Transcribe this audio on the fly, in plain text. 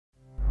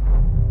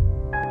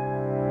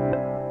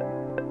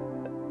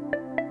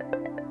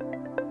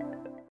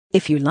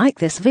If you like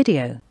this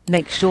video,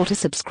 make sure to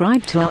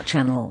subscribe to our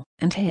channel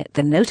and hit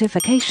the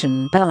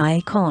notification bell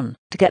icon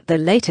to get the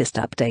latest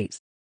updates.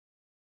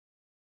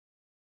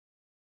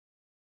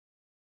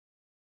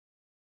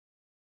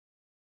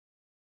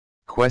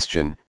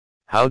 Question: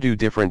 how do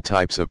different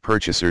types of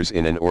purchasers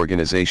in an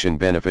organization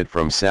benefit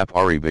from SAP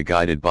Ariba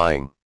guided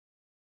buying?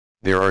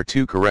 There are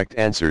two correct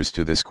answers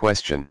to this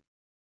question.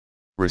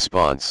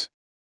 Response: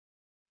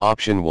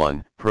 Option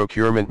 1,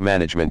 procurement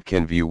management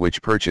can view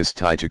which purchase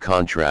tie to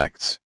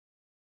contracts.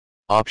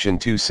 Option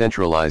 2,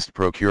 centralized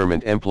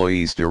procurement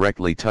employees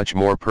directly touch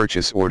more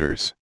purchase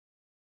orders.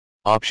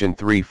 Option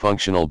 3,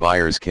 functional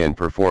buyers can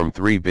perform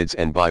 3 bids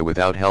and buy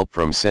without help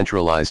from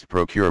centralized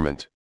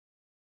procurement.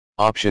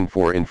 Option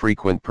 4,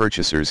 infrequent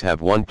purchasers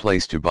have one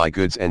place to buy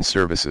goods and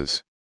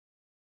services.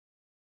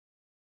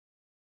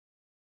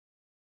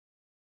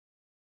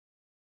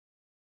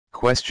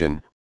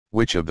 Question: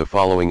 which of the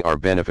following are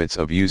benefits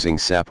of using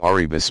SAP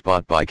Ariba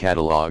Spot Buy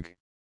Catalog?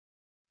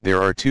 There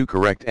are two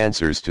correct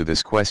answers to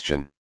this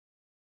question.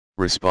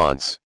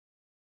 Response: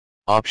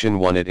 Option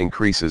 1, it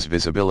increases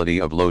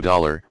visibility of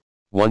low-dollar,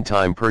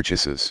 one-time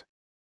purchases.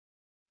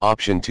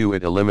 Option 2,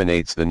 it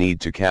eliminates the need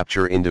to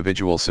capture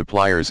individual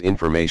suppliers'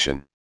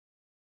 information.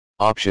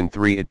 Option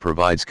 3, it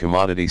provides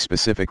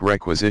commodity-specific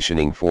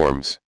requisitioning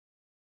forms.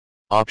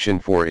 Option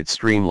 4, it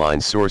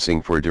streamlines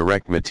sourcing for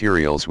direct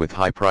materials with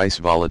high price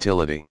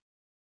volatility.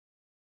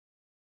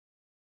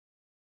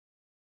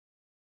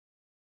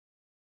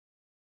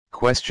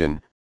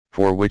 Question: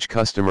 for which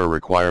customer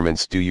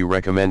requirements do you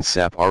recommend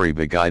SAP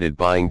Ariba guided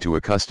buying to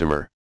a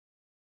customer?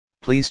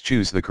 Please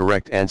choose the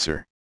correct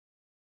answer.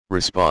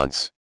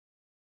 Response: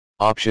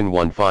 Option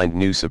 1, find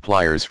new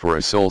suppliers for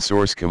a sole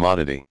source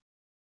commodity.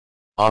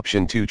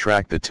 Option 2,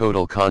 track the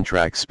total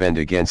contract spend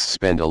against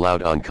spend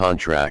allowed on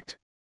contract.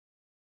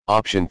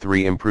 Option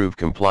 3, improve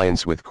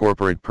compliance with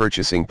corporate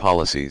purchasing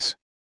policies.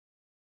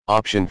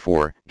 Option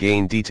 4,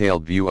 gain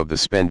detailed view of the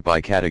spend by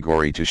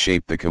category to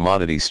shape the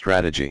commodity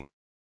strategy.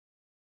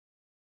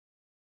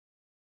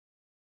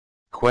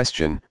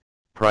 Question: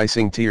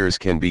 pricing tiers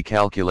can be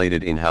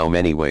calculated in how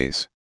many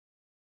ways?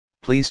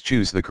 Please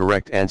choose the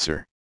correct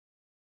answer.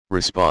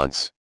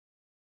 Response: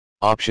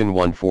 Option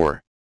 1,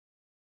 4.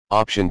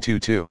 Option 2,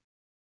 2.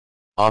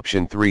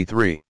 Option 3,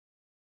 3.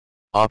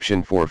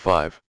 Option 4,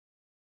 5.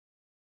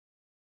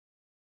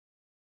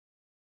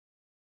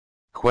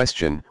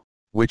 Question: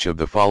 which of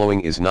the following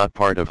is not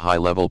part of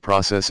high-level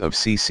process of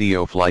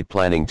CCO flight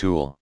planning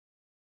tool?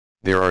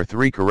 There are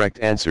three correct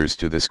answers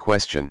to this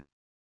question.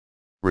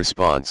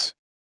 Response: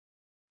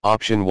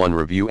 Option 1,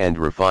 review and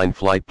refine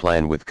flight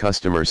plan with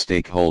customer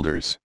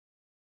stakeholders.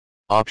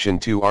 Option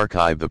 2,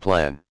 archive the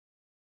plan.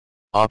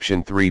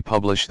 Option 3,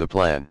 publish the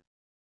plan.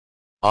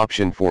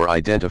 Option 4,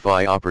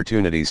 identify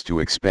opportunities to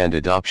expand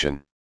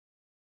adoption.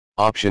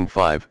 Option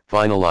 5,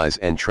 finalize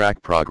and track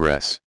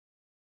progress.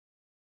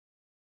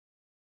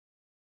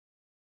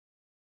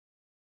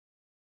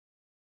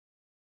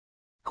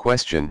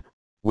 Question: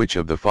 which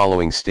of the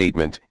following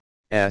statement,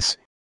 S,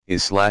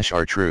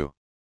 is/are true?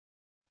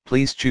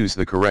 Please choose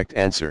the correct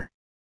answer.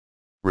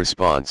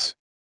 Response: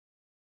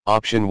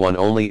 Option 1,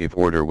 only if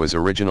order was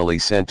originally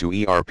sent to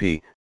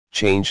ERP,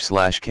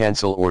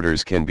 change/cancel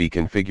orders can be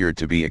configured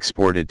to be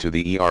exported to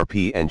the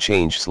ERP and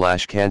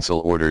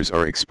change/cancel orders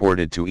are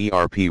exported to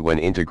ERP when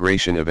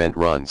integration event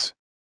runs.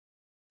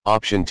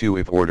 Option 2,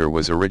 if order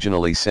was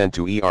originally sent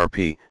to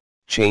ERP,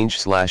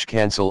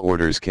 change/cancel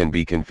orders can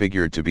be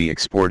configured to be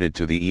exported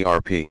to the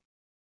ERP.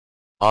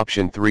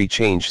 Option 3,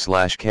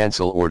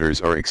 change/cancel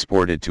orders are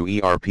exported to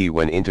ERP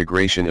when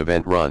integration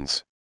event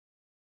runs.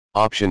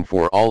 Option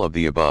 4, all of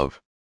the above.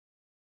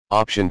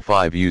 Option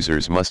 5,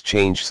 users must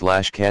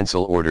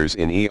change/cancel orders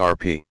in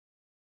ERP.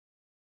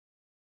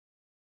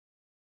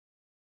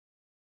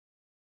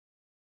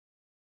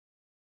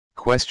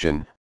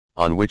 Question: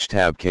 on which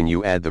tab can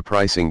you add the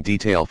pricing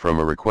detail from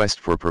a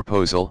request for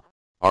proposal,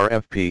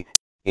 RFP,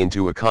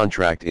 into a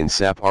contract in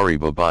SAP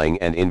Ariba Buying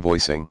and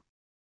Invoicing?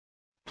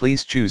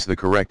 Please choose the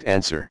correct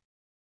answer.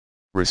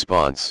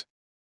 Response: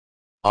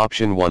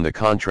 Option 1, the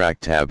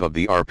Contract tab of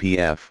the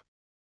RPF.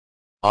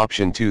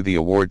 Option 2, the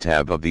Award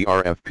tab of the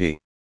RFP.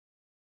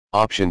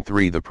 Option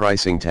 3, the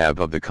Pricing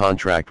tab of the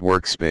Contract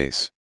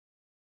Workspace.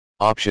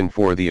 Option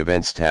 4, the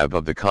Events tab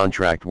of the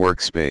Contract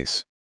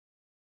Workspace.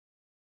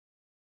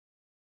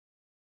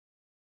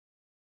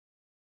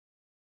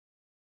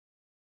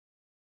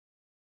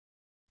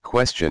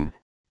 Question: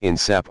 in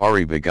SAP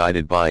Ariba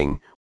guided buying,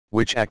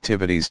 which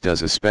activities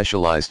does a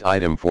specialized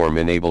item form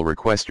enable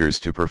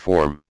requesters to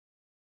perform?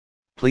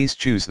 Please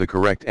choose the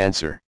correct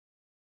answer.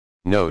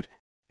 Note: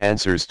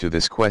 answers to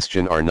this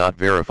question are not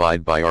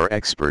verified by our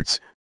experts.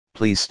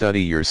 Please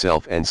study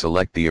yourself and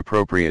select the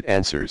appropriate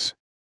answers.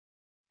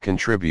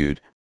 Contribute: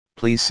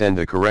 please send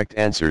the correct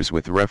answers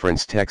with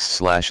reference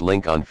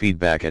text/link on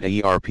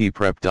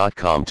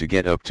feedback@erpprep.com to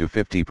get up to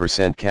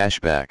 50%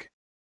 cashback.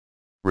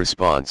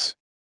 Response: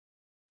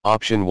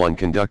 Option 1,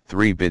 conduct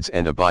 3 bids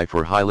and a buy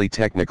for highly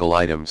technical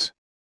items.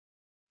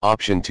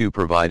 Option 2,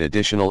 provide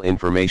additional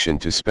information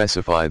to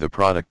specify the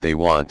product they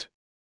want.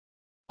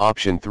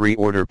 Option 3.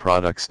 Order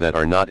products that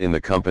are not in the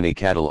company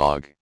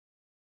catalog.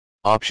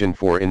 Option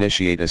 4.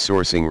 Initiate a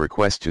sourcing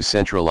request to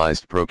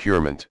centralized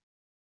procurement.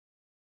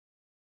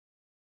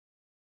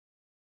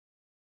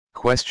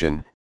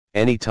 Question: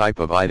 any type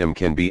of item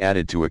can be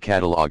added to a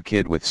catalog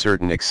kit with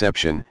certain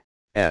exception,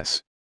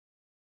 S.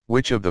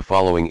 Which of the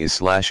following is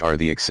 /R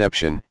the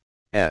exception,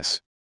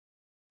 S?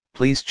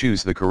 Please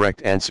choose the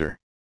correct answer.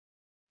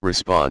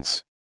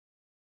 Response: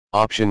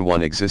 Option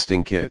 1.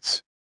 Existing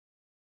kits.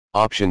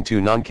 Option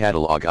 2.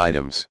 Non-catalog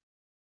items.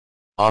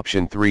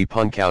 Option 3.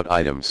 punch-out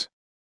items.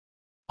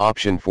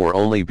 Option 4.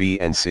 Only B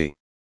and C.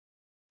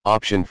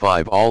 Option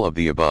 5. All of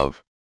the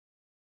above.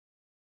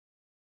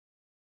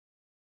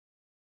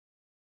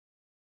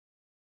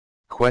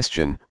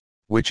 Question: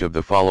 which of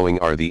the following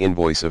are the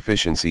invoice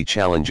efficiency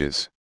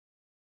challenges?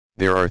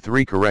 There are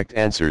 3 correct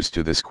answers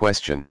to this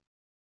question.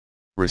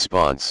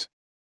 Response: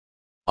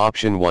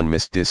 Option 1.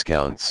 Missed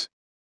discounts.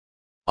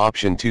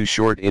 Option 2.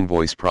 Short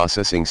invoice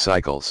processing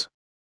cycles.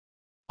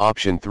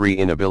 Option 3.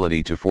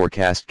 Inability to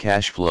forecast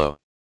cash flow.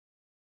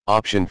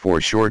 Option 4.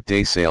 Short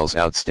day sales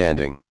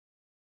outstanding.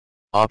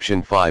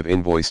 Option 5.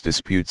 Invoice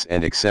disputes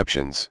and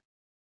exceptions.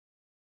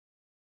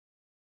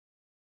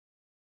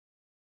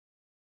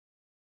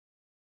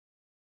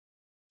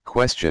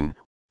 Question: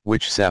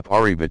 which SAP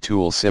Ariba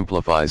tool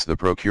simplifies the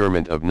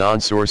procurement of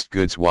non-sourced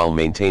goods while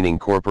maintaining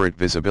corporate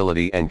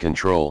visibility and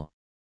control?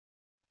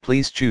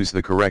 Please choose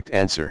the correct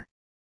answer.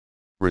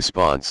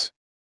 Response: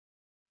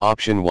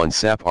 Option 1.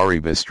 SAP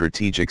Ariba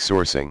Strategic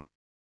Sourcing.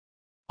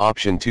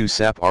 Option 2.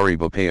 SAP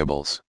Ariba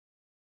Payables.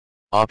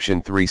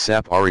 Option 3.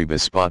 SAP Ariba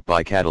Spot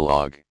Buy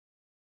Catalog.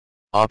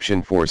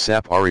 Option 4.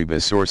 SAP Ariba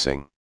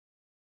Sourcing.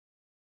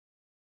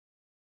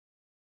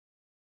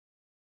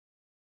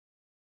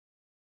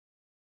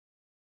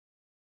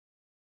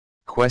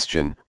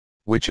 Question: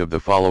 which of the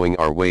following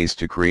are ways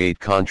to create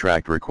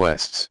contract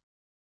requests?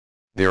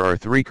 There are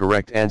 3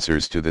 correct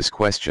answers to this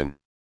question.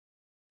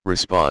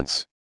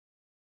 Response: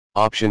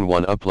 Option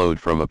 1. Upload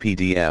from a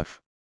PDF.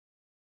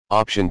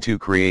 Option 2.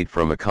 Create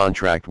from a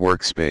contract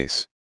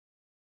workspace.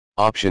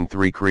 Option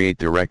 3. Create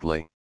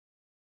directly.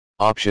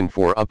 Option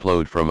 4.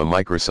 Upload from a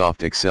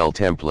Microsoft Excel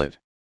template.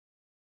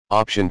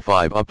 Option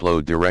 5.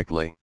 Upload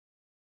directly.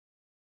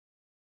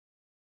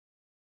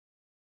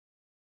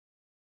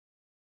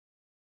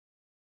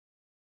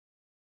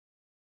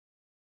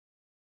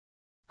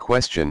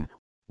 Question: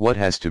 what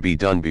has to be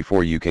done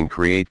before you can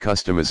create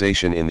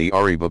customization in the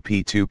Ariba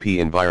P2P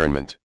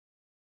environment?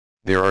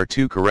 There are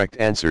 2 correct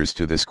answers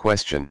to this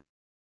question.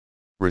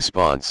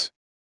 Response: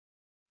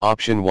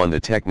 Option 1. The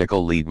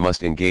technical lead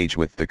must engage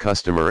with the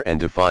customer and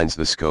defines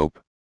the scope.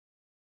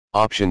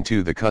 Option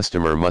 2. The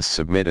customer must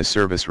submit a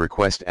service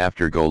request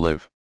after go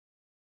live.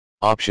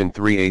 Option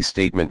 3. A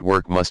statement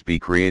work must be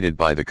created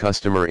by the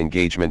customer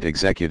engagement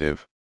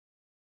executive.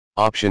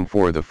 Option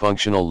 4. The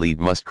functional lead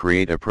must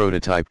create a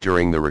prototype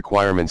during the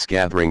requirements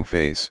gathering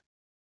phase.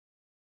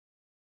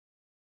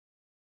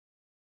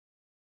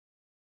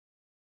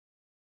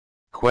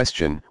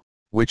 Question: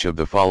 which of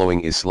the following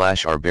is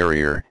 /R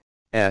barrier,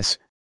 S,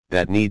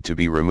 that need to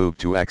be removed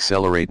to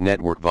accelerate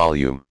network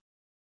volume?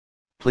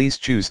 Please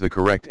choose the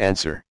correct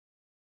answer.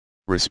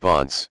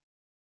 Response: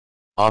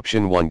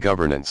 Option 1.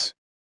 Governance.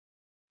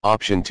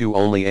 Option 2.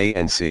 Only A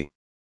and C.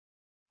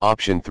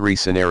 Option 3.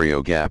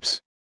 Scenario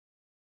gaps.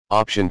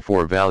 Option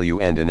 4.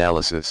 Value and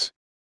analysis.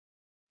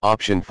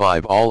 Option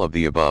 5. All of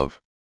the above.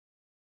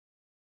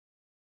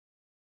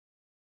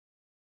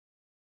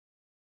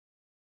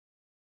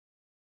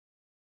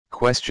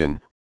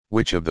 Question: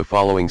 which of the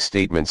following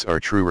statements are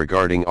true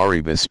regarding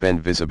Ariba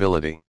spend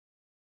visibility?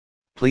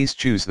 Please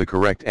choose the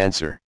correct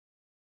answer.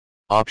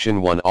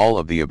 Option 1. All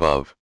of the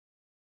above.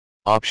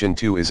 Option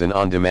 2 is an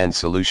on-demand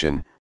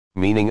solution,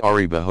 meaning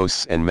Ariba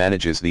hosts and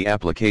manages the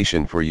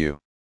application for you.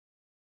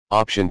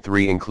 Option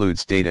 3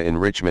 includes data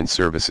enrichment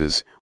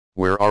services,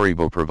 where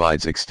Ariba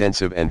provides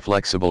extensive and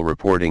flexible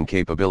reporting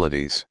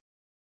capabilities.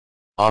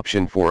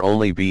 Option 4.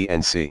 Only B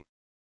and C.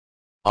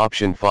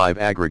 Option 5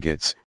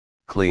 aggregates,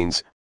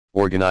 cleans,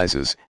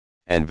 organizes,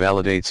 and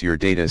validates your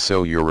data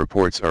so your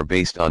reports are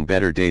based on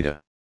better data.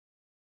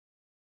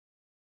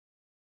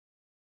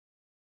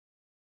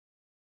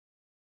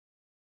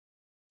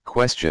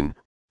 Question: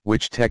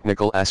 which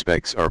technical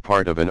aspects are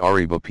part of an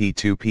Ariba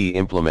P2P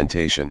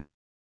implementation?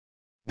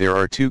 There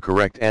are 2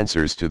 correct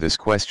answers to this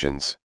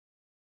questions.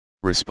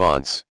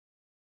 Response: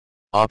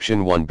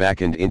 Option 1.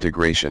 Backend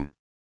integration.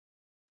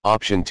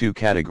 Option 2.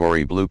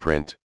 Category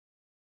blueprint.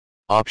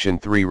 Option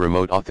 3.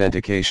 Remote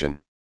authentication.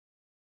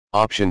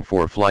 Option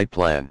 4. Flight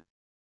plan.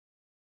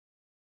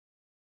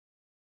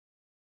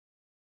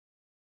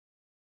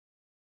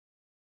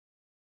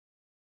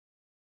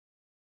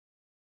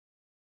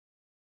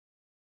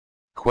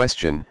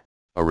 Question: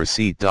 a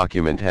receipt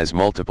document has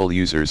multiple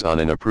users on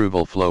an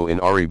approval flow in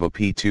Ariba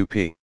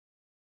P2P.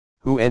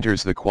 Who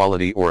enters the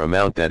quality or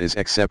amount that is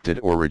accepted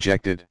or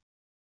rejected?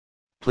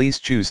 Please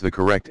choose the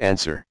correct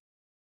answer.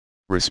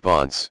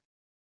 Response: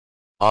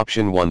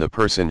 Option 1. The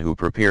person who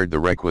prepared the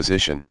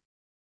requisition.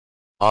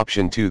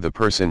 Option 2. The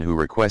person who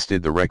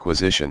requested the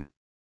requisition.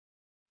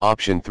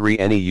 Option 3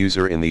 any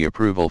user in the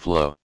approval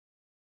flow.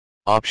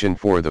 Option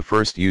 4 the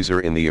first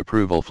user in the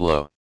approval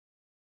flow.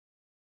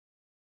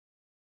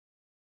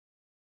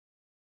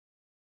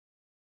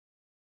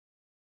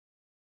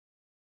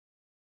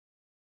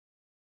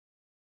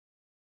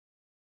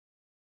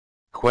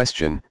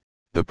 Question: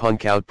 the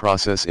punch-out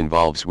process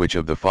involves which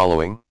of the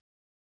following?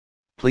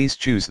 Please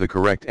choose the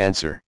correct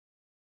answer.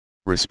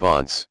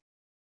 Response: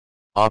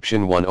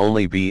 Option 1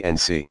 only B and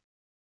C.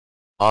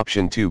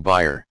 Option 2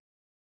 buyer.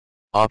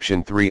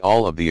 Option 3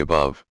 all of the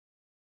above.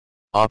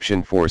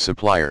 Option 4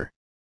 supplier.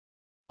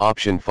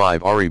 Option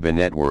 5 Ariba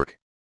network.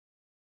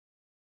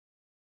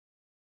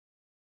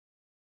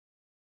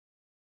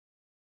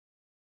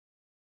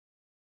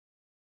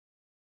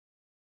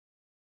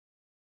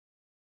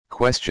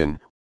 Question: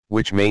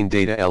 which main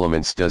data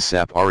elements does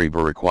SAP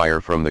Ariba require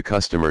from the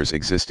customer's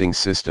existing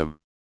system?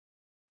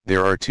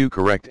 There are 2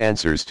 correct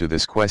answers to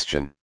this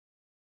question.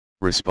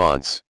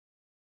 Response: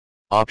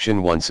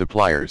 Option 1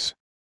 suppliers.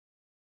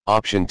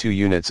 Option 2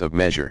 units of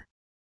measure.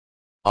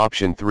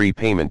 Option 3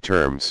 payment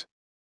terms.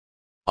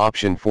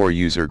 Option 4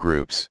 user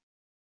groups.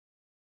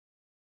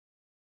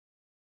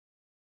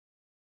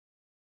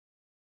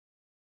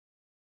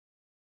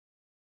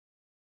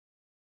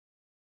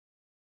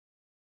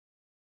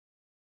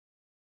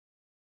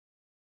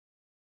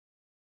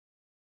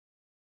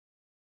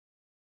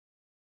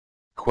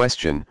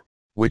 Question: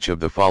 which of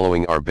the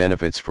following are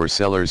benefits for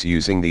sellers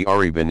using the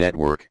Ariba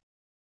network?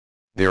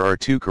 There are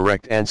 2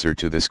 correct answers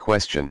to this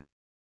question.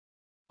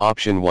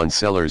 Option 1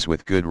 sellers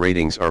with good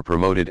ratings are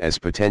promoted as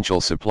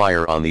potential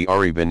supplier on the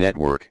Ariba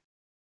network.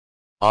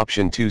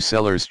 Option 2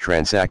 sellers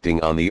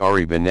transacting on the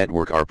Ariba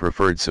network are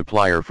preferred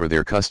supplier for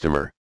their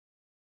customer.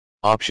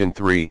 Option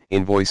 3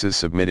 invoices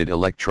submitted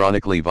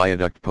electronically via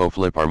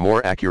DotCom are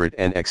more accurate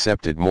and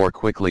accepted more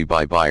quickly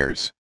by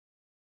buyers.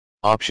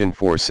 Option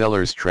 4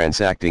 sellers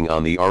transacting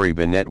on the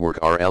Ariba network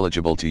are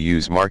eligible to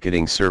use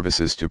marketing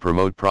services to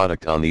promote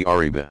product on the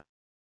Ariba.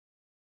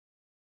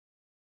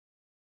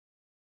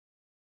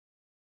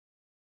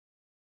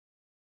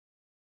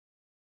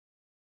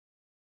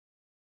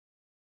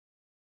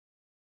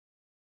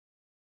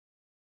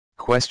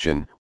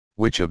 Question: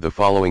 which of the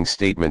following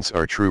statements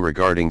are true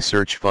regarding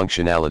search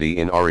functionality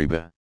in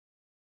Ariba?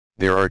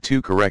 There are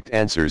 2 correct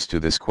answers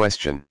to this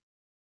question.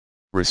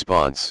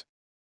 Response: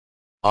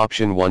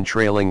 Option 1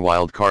 trailing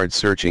wildcard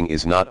searching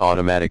is not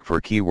automatic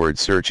for keyword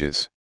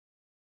searches.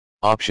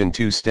 Option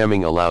 2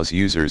 stemming allows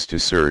users to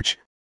search,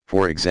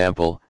 for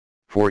example,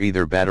 for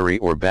either battery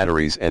or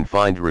batteries and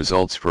find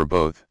results for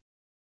both.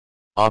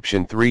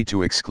 Option 3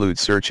 to exclude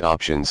search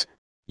options,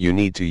 you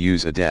need to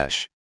use a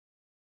dash.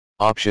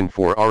 Option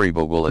 4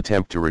 Ariba will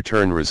attempt to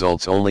return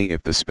results only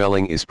if the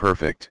spelling is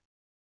perfect.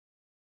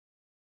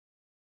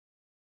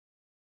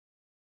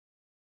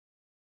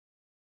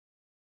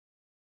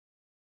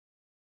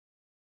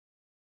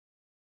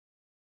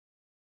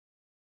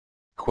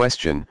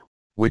 Question: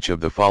 which of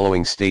the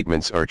following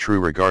statements are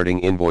true regarding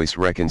invoice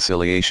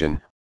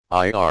reconciliation,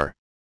 IR?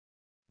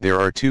 There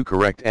are 2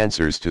 correct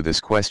answers to this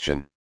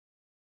question.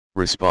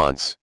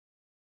 Response: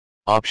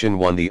 Option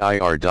 1 the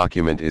IR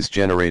document is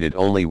generated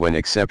only when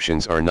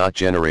exceptions are not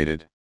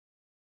generated.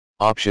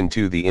 Option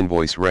 2 the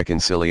invoice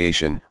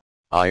reconciliation,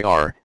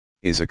 IR,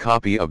 is a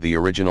copy of the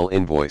original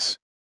invoice.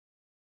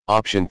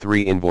 Option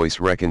 3 invoice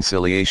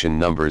reconciliation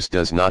numbers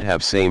does not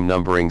have same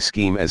numbering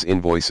scheme as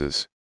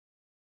invoices.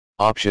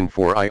 Option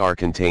 4 IR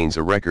contains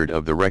a record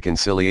of the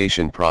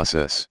reconciliation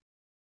process.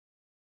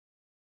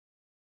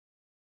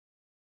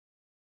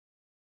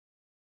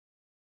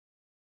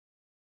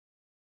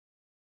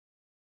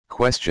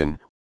 Question: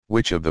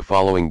 which of the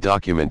following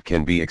document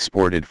can be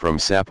exported from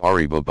SAP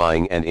Ariba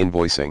buying and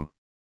invoicing?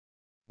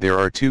 There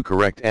are 2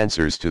 correct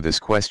answers to this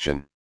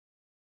question.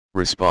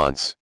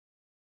 Response: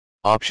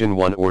 Option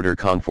 1 order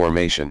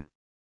confirmation.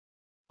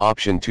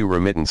 Option 2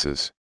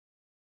 remittances.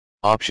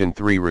 Option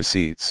 3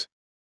 receipts.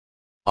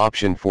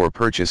 Option 4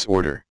 purchase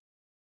order.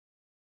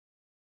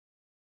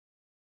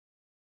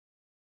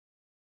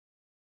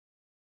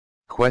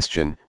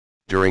 Question: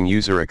 during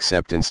user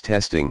acceptance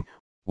testing,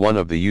 one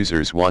of the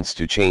users wants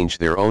to change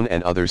their own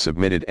and other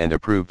submitted and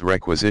approved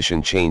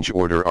requisition change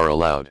order are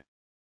allowed.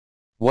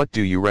 What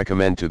do you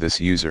recommend to this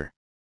user?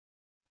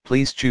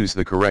 Please choose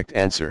the correct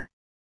answer.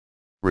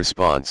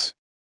 Response: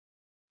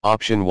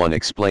 Option 1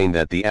 explain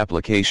that the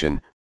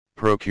application,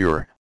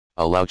 procure,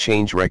 allow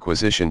change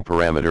requisition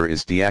parameter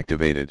is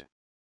deactivated.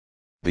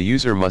 The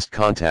user must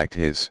contact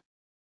his.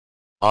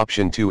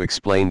 Option 2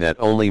 explain that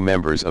only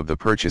members of the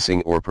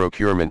purchasing or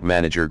procurement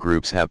manager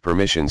groups have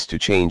permissions to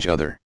change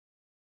other.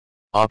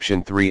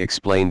 Option 3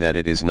 explain that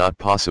it is not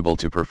possible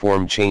to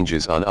perform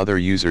changes on other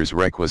users'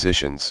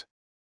 requisitions.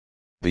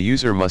 The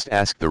user must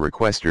ask the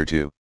requester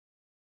to.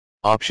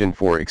 Option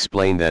 4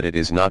 explain that it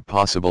is not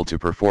possible to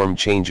perform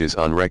changes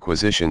on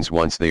requisitions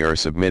once they are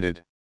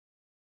submitted.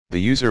 The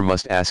user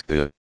must ask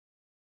the.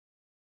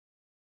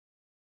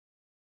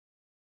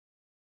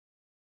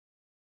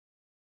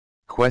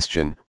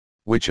 Question: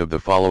 which of the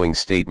following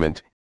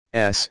statement,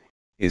 S,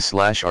 is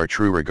 /are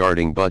true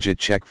regarding budget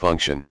check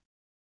function?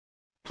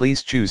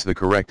 Please choose the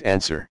correct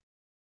answer.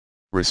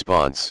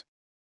 Response.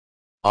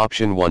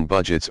 Option 1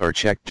 budgets are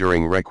checked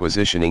during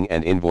requisitioning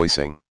and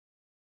invoicing.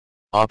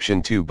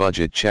 Option 2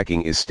 budget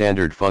checking is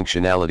standard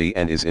functionality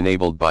and is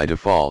enabled by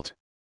default.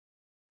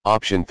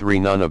 Option 3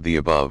 none of the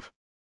above.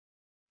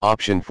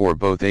 Option 4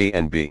 both A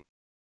and B.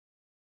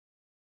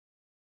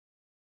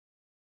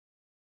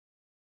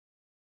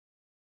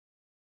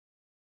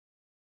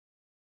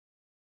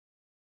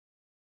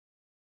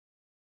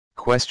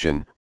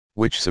 Question: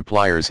 which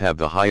suppliers have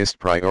the highest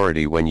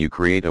priority when you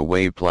create a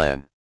wave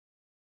plan?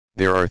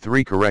 There are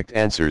 3 correct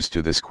answers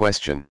to this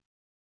question.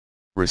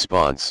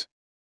 Response.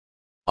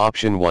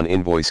 Option 1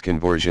 invoice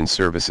conversion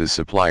services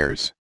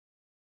suppliers.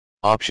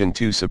 Option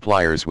 2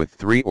 suppliers with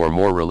 3 or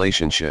more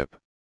relationship.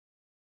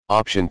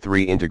 Option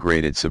 3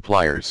 integrated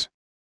suppliers.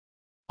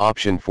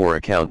 Option 4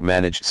 account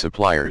managed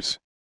suppliers.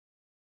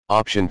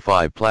 Option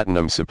 5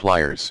 platinum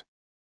suppliers.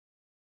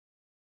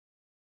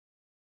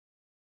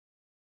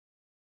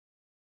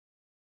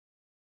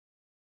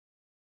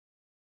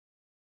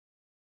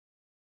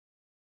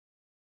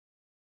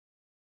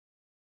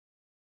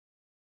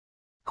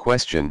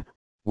 Question: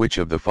 which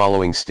of the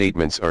following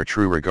statements are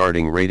true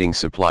regarding rating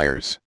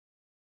suppliers?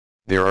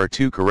 There are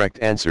 2 correct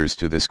answers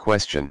to this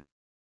question.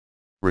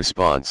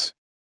 Response.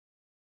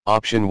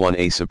 Option 1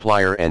 a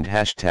supplier and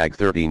hashtag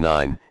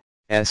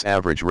 39's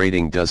average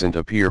rating doesn't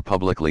appear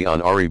publicly on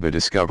Ariba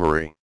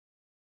Discovery.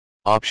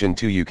 Option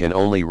 2 you can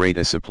only rate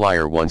a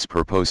supplier once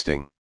per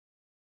posting.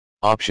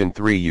 Option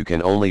 3 you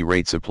can only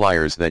rate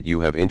suppliers that you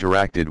have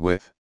interacted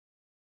with.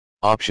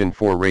 Option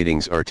 4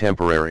 ratings are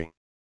temporary.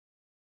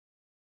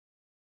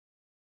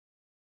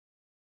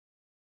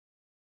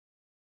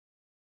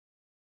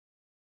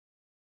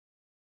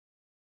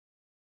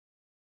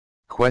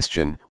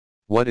 Question: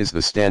 what is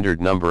the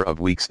standard number of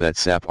weeks that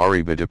SAP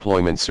Ariba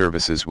Deployment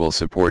Services will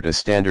support a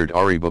standard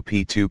Ariba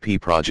P2P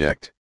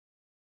project?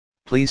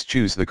 Please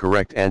choose the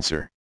correct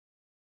answer.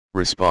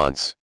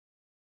 Response.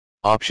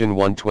 Option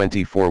 1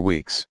 24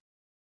 weeks.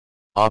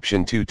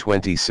 Option 2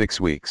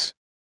 26 weeks.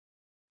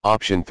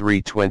 Option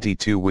 3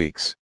 22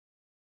 weeks.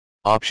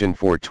 Option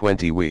 4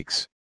 20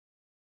 weeks.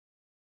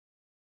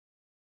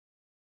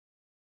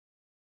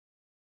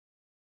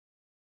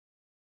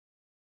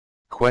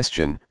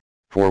 Question: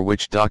 for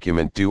which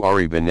document do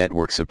Ariba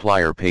Network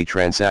supplier pay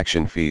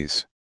transaction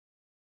fees?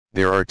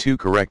 There are 2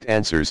 correct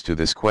answers to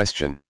this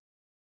question.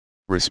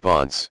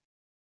 Response.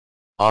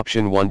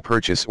 Option 1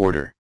 purchase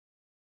order.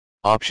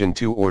 Option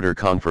 2 order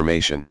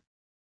confirmation.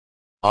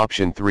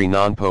 Option 3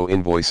 non-PO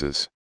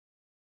invoices.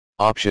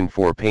 Option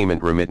 4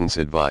 payment remittance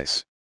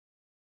advice.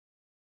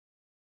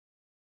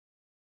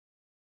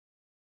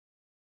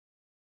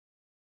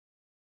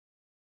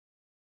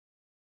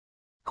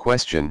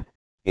 Question: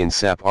 in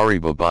SAP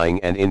Ariba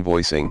buying and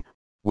invoicing,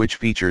 which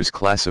features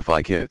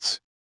classify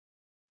kits?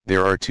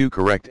 There are 2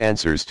 correct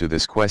answers to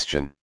this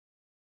question.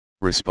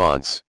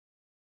 Response.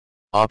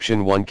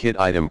 Option 1 kit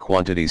item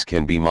quantities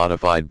can be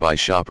modified by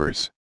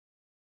shoppers.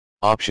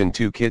 Option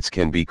 2 kits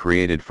can be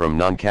created from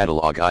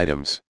non-catalog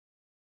items.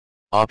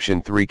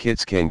 Option 3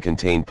 kits can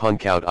contain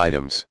punch-out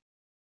items.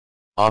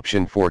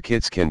 Option 4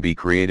 kits can be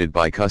created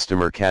by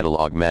customer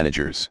catalog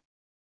managers.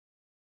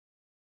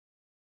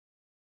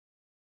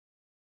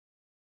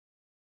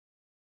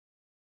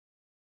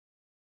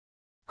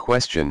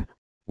 Question: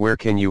 where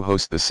can you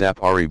host the SAP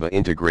Ariba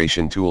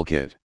Integration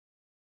Toolkit?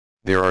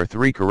 There are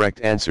 3 correct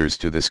answers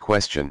to this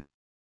question.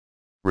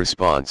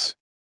 Response.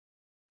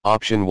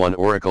 Option 1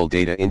 Oracle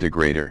Data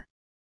Integrator.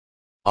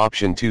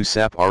 Option 2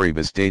 SAP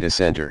Ariba's Data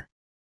Center.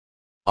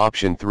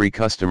 Option 3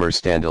 Customer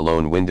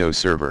Standalone Windows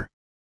Server.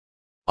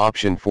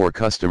 Option 4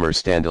 Customer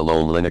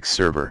Standalone Linux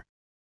Server.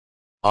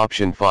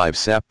 Option 5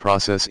 SAP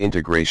Process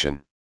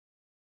Integration.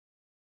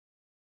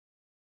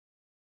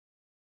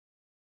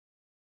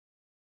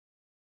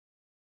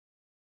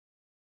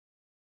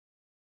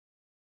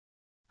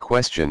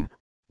 Question: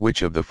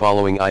 which of the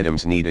following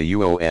items need a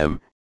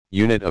UOM,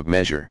 unit of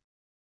measure?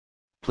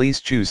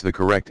 Please choose the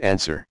correct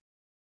answer.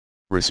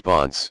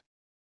 Response.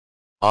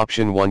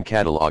 Option 1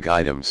 catalog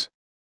items.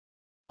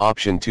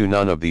 Option 2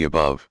 none of the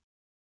above.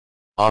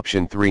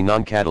 Option 3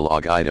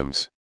 non-catalog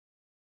items.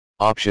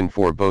 Option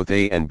 4 both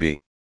A and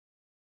B.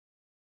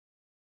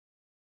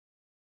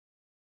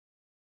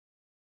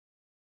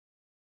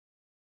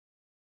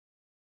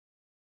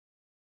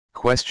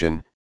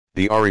 Question: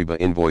 the Ariba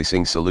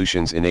invoicing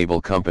solutions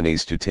enable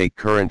companies to take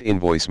current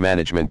invoice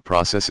management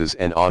processes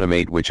and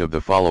automate which of the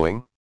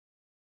following?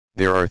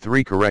 There are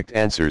 3 correct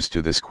answers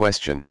to this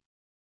question.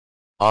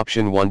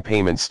 Option 1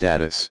 payment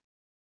status.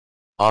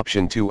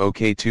 Option 2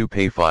 OK2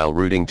 pay file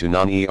routing to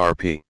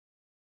non-ERP.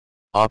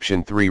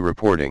 Option 3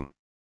 reporting.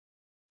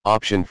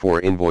 Option 4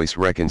 invoice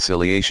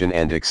reconciliation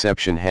and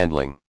exception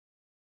handling.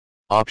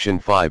 Option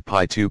 5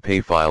 Pi2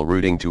 pay file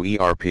routing to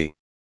ERP.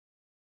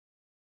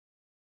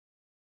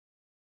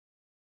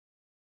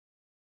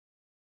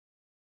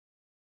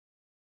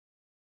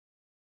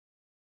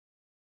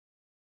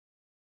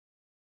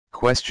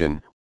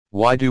 Question: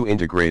 why do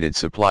integrated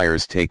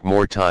suppliers take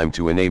more time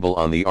to enable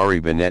on the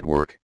Ariba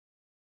network?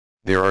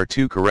 There are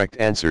 2 correct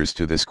answers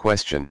to this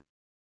question.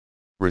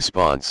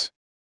 Response.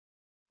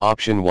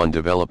 Option 1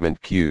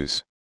 Development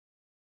queues.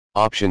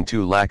 Option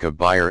 2 Lack of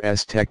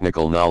buyer's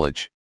technical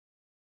knowledge.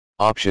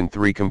 Option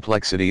 3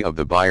 Complexity of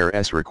the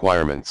buyer's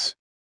requirements.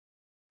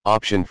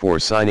 Option 4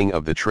 Signing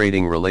of the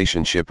trading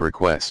relationship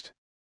request.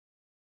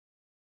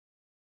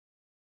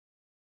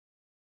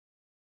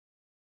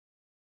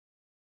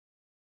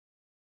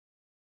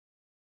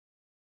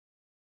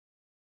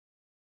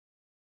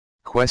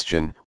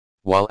 Question: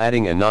 while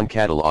adding a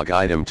non-catalog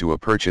item to a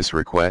purchase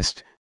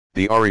request,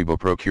 the Ariba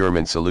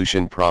Procurement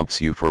solution prompts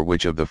you for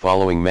which of the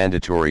following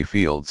mandatory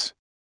fields?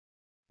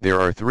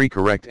 There are 3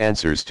 correct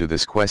answers to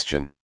this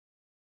question.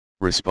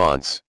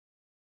 Response: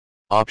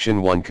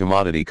 Option 1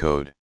 Commodity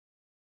code.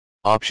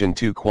 Option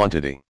 2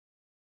 Quantity.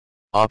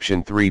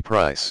 Option 3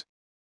 Price.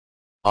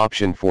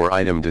 Option 4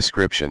 Item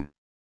description.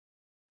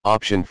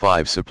 Option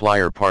 5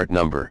 Supplier part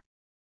number.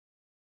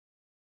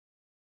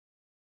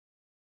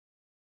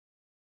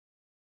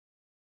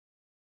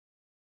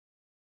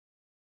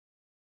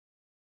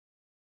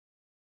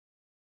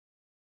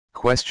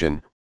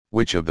 Question: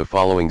 which of the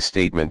following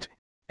statement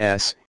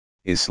is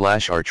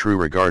 /are true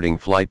regarding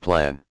flight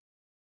plan?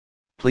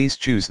 Please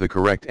choose the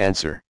correct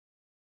answer.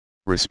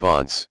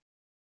 Response: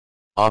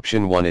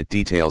 Option 1 It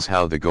details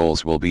how the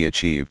goals will be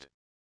achieved.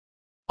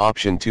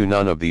 Option 2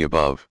 None of the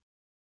above.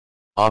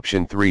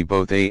 Option 3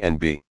 Both A and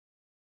B.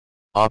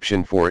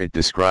 Option 4 It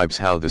describes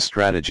how the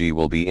strategy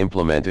will be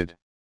implemented.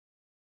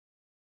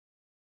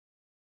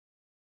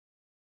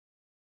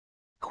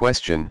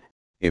 Question: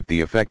 if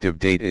the effective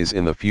date is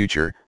in the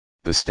future,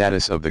 the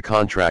status of the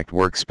contract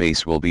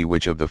workspace will be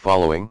which of the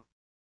following?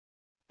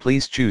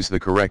 Please choose the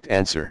correct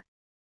answer.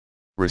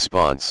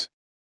 Response: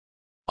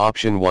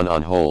 Option 1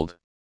 On hold.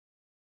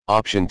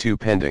 Option 2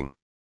 Pending.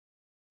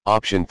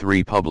 Option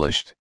 3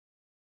 Published.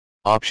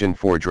 Option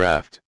 4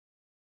 Draft.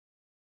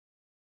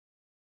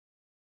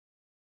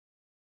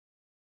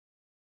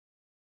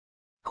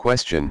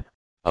 Question: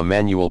 a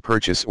manual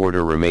purchase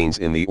order remains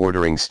in the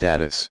ordering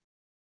status.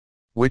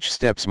 Which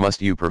steps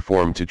must you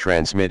perform to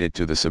transmit it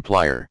to the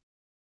supplier?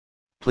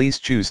 Please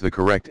choose the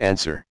correct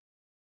answer.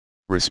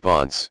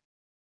 Response: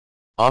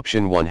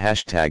 Option 1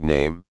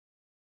 #name.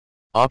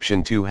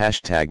 Option 2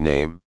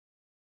 #name.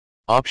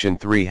 Option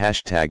 3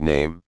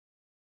 #name.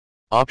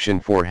 Option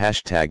 4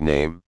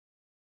 #name.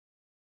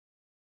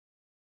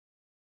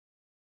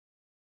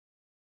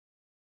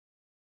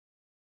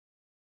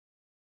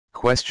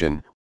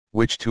 Question: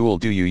 which tool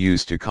do you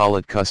use to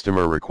collate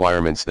customer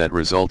requirements that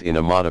result in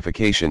a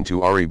modification to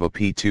Ariba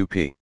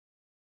P2P?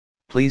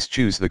 Please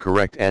choose the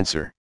correct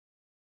answer.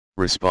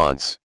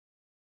 Response: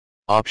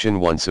 Option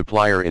 1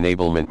 Supplier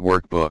Enablement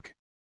Workbook.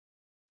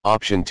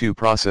 Option 2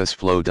 Process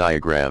Flow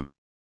Diagram.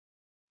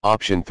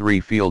 Option 3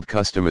 Field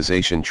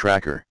Customization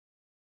Tracker.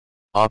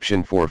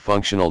 Option 4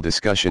 Functional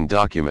Discussion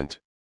Document.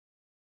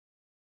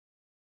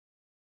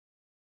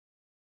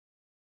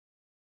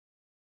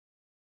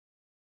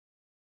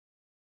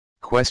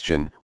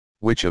 Question: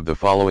 which of the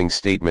following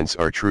statements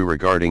are true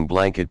regarding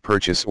blanket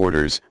purchase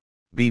orders,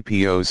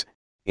 BPOs,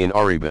 in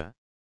Ariba?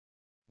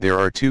 There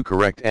are 2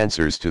 correct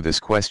answers to this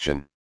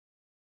question.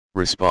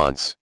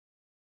 Response: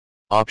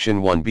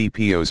 Option 1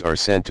 BPOs are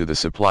sent to the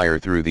supplier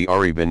through the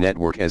Ariba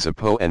network as a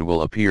PO and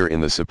will appear in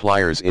the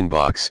supplier's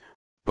inbox,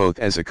 both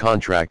as a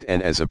contract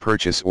and as a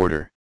purchase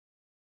order.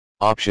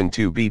 Option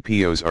 2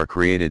 BPOs are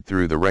created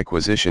through the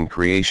requisition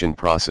creation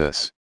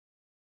process.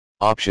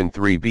 Option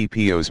 3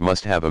 BPOs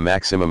must have a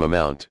maximum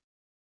amount.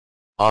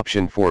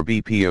 Option 4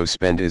 BPO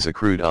spend is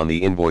accrued on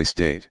the invoice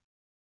date.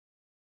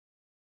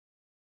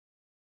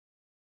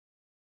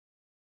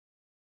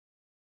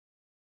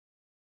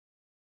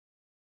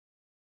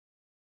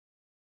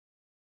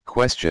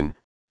 Question: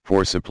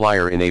 for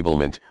supplier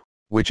enablement,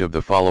 which of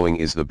the following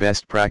is the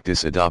best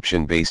practice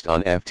adoption based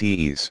on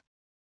FTEs?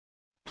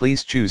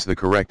 Please choose the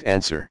correct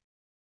answer.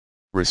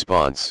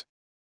 Response: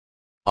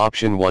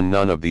 Option 1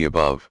 None of the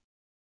above.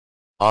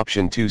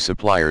 Option 2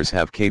 Suppliers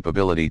have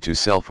capability to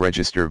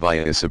self-register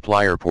via a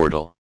supplier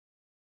portal.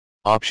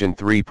 Option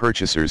 3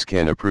 Purchasers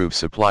can approve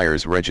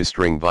suppliers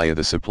registering via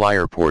the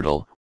supplier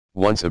portal.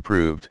 Once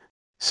approved,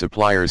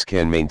 suppliers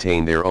can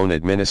maintain their own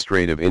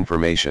administrative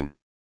information.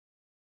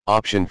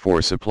 Option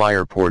 4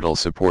 Supplier portal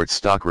supports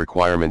stock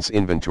requirements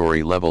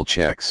inventory level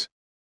checks.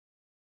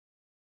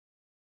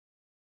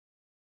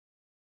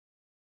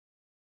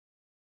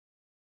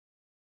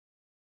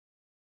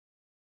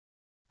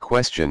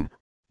 Question: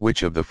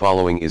 which of the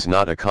following is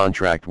not a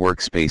contract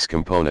workspace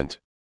component?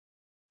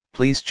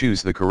 Please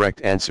choose the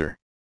correct answer.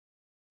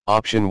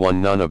 Option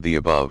 1 None of the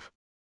above.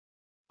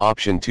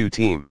 Option 2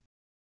 Team.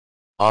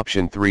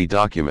 Option 3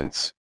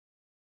 Documents.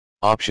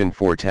 Option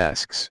 4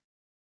 Tasks.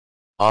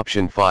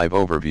 Option 5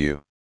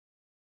 Overview.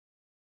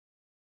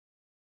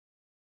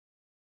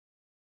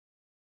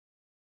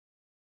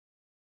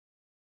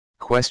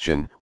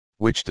 Question: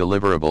 which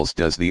deliverables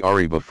does the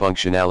Ariba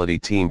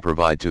functionality team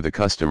provide to the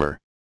customer?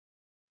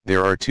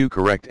 There are 2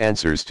 correct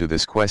answers to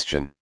this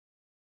question.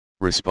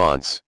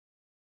 Response: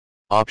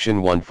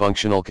 Option 1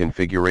 Functional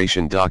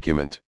Configuration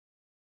Document.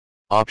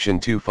 Option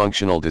 2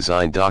 Functional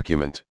Design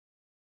Document.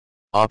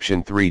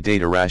 Option 3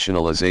 Data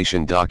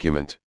Rationalization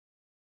Document.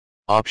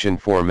 Option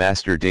 4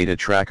 Master Data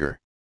Tracker.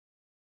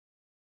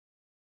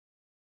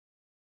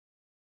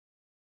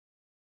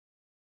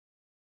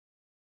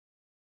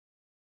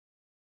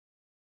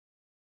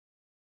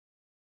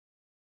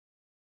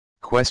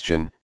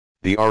 Question: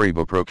 the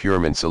Ariba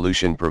Procurement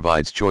solution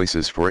provides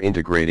choices for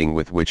integrating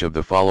with which of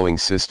the following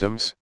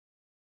systems?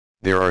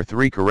 There are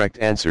 3 correct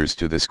answers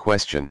to this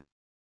question.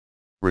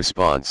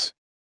 Response: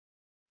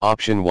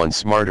 Option 1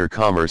 Smarter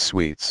Commerce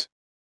Suites.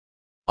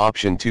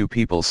 Option 2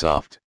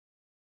 PeopleSoft.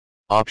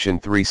 Option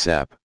 3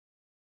 SAP.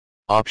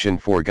 Option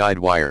 4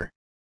 Guidewire.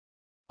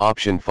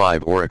 Option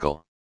 5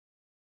 Oracle.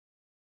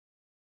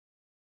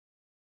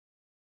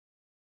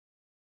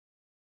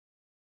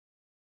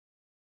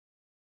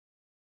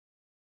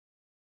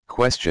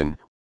 Question: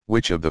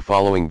 which of the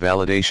following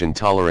validation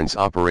tolerance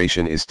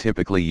operation is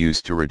typically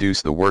used to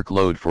reduce the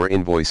workload for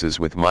invoices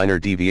with minor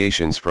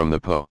deviations from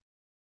the PO?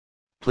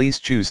 Please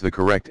choose the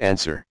correct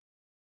answer.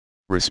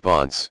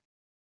 Response: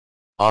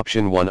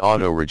 Option 1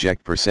 Auto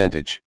Reject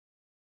Percentage.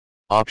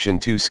 Option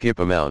 2 Skip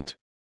Amount.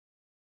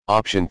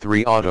 Option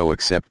 3 Auto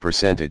Accept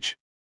Percentage.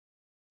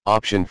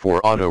 Option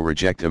 4 Auto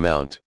Reject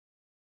Amount.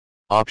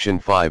 Option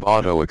 5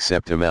 Auto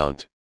Accept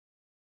Amount.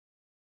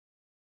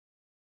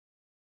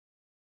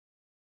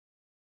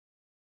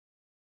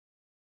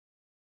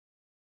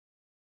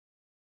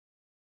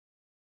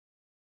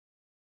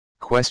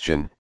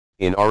 Question: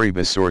 in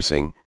Ariba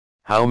sourcing,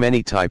 how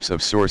many types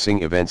of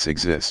sourcing events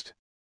exist?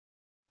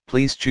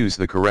 Please choose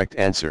the correct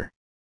answer.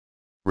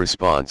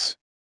 Response: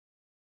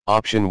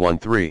 Option 1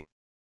 3.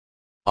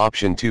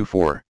 Option 2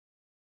 4.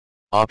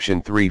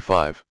 Option 3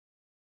 5.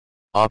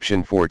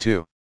 Option 4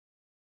 2.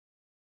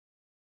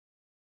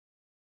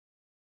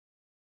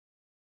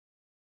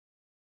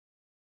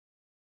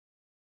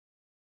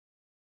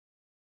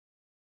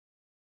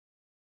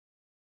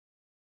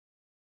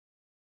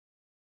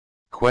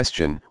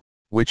 Question: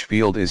 which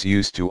field is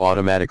used to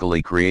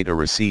automatically create a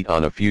receipt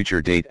on a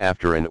future date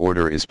after an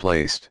order is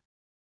placed?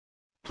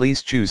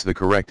 Please choose the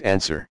correct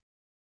answer.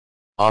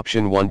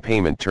 Option 1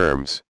 Payment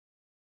Terms.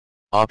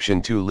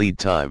 Option 2 Lead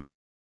Time.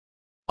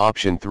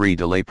 Option 3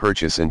 Delay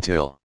Purchase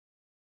Until.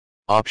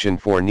 Option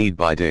 4 Need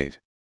By Date.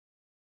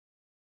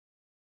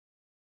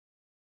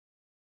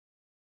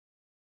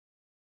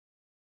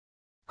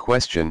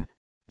 Question: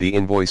 the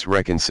invoice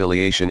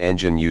reconciliation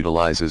engine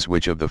utilizes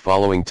which of the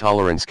following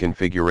tolerance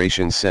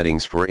configuration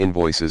settings for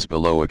invoices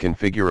below a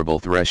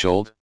configurable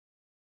threshold?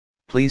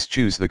 Please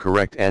choose the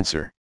correct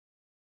answer.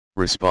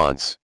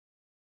 Response: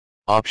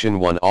 Option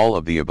 1 All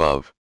of the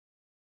above.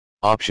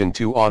 Option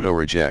 2 Auto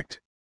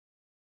Reject.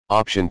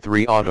 Option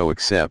 3 Auto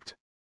Accept.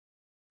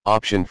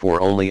 Option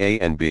 4 Only A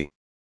and B.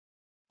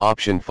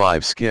 Option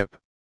 5 Skip.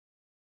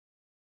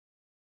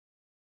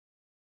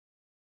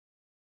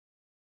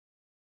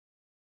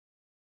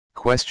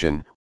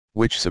 Question: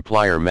 which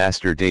supplier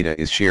master data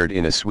is shared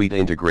in a suite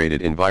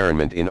integrated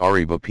environment in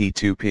Ariba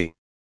P2P?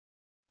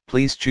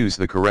 Please choose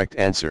the correct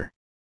answer.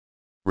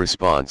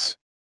 Response: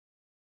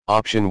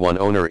 Option 1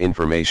 Owner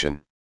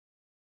Information.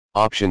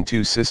 Option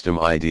 2 System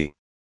ID.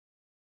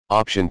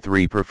 Option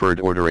 3 Preferred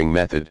Ordering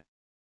Method.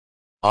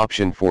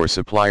 Option 4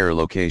 Supplier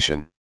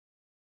Location.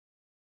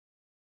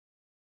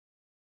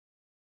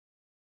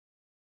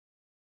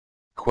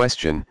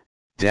 Question: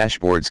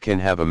 dashboards can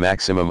have a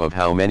maximum of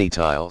how many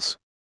tiles?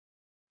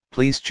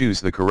 Please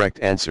choose the correct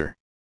answer.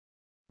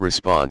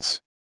 Response: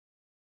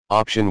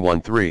 Option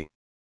 1 3.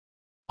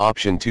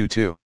 Option 2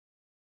 2.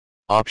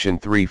 Option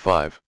 3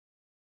 5.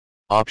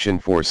 Option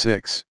 4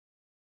 6.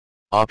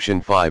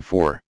 Option 5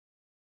 4.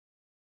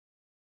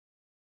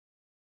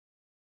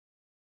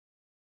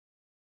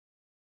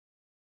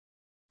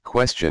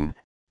 Question: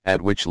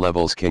 at which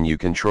levels can you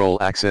control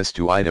access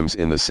to items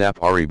in the SAP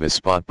Ariba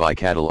Spot Buy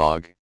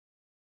catalog?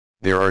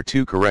 There are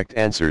 2 correct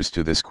answers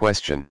to this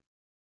question.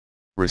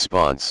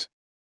 Response: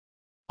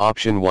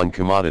 Option 1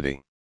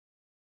 Commodity.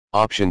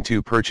 Option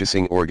 2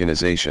 Purchasing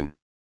Organization.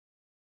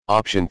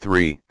 Option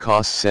 3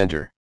 Cost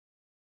Center.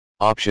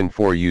 Option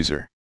 4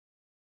 User.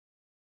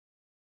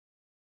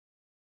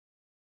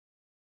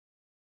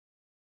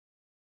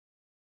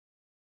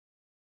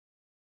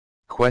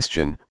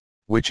 Question: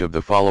 which of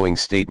the following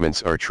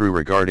statements are true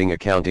regarding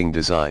accounting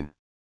design?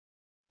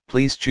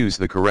 Please choose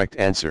the correct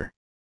answer.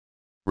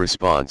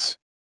 Response: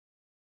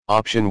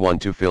 Option 1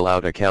 To fill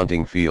out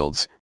accounting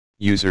fields,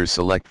 users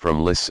select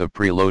from lists of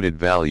preloaded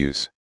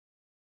values.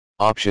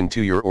 Option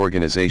 2 Your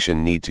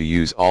organization need to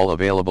use all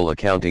available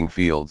accounting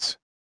fields.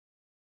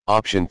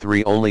 Option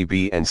 3 Only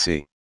B and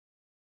C.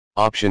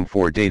 Option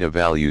 4 Data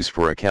values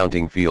for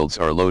accounting fields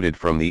are loaded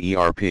from the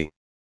ERP.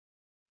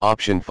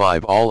 Option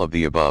 5 All of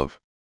the above.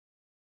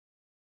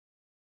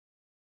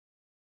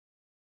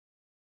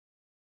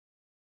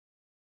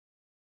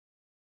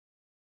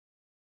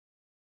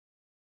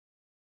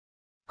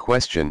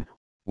 Question: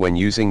 when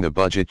using the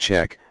budget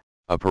check,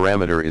 a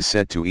parameter is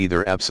set to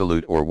either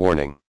absolute or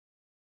warning.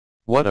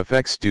 What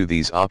effects do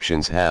these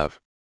options have?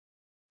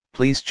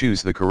 Please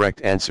choose the correct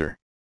answer.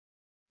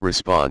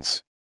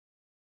 Response: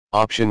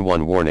 Option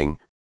 1 Warning: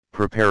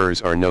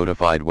 preparers are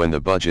notified when the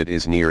budget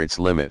is near its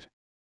limit.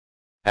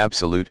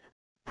 Absolute: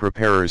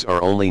 preparers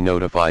are only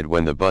notified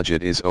when the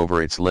budget is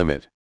over its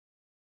limit.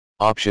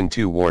 Option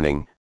 2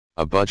 warning,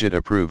 a budget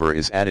approver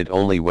is added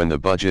only when the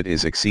budget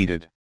is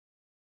exceeded.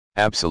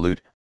 Absolute,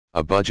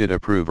 a budget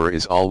approver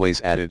is always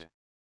added.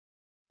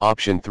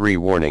 Option 3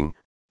 warning,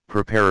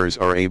 preparers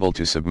are able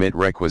to submit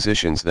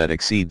requisitions that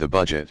exceed the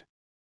budget.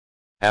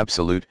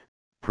 Absolute,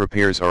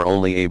 preparers are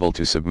only able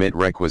to submit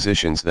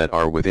requisitions that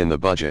are within the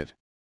budget.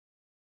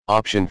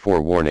 Option 4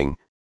 warning,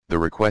 the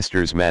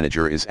requester's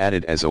manager is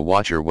added as a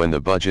watcher when the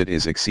budget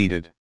is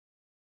exceeded.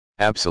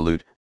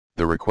 Absolute,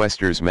 the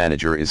requester's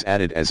manager is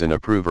added as an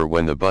approver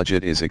when the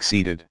budget is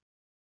exceeded.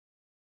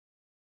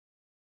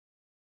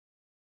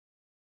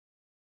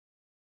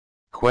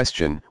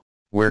 Question,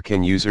 where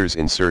can users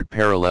insert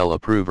parallel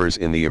approvers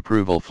in the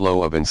approval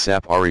flow of an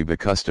SAP Ariba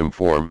custom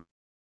form?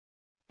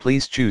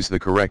 Please choose the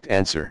correct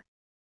answer.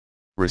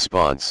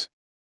 Response.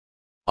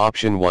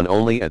 Option 1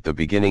 only at the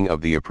beginning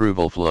of the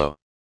approval flow.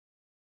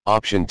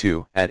 Option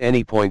 2 at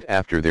any point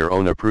after their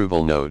own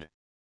approval node.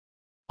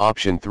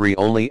 Option 3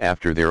 only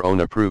after their own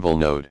approval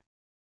node.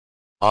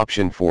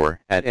 Option 4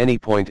 at any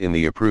point in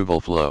the approval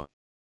flow.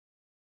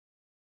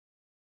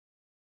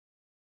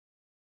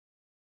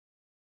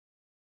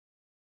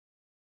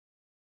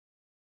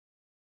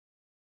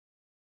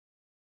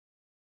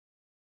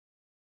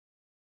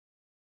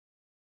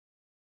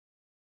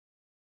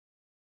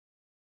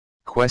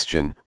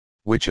 Question,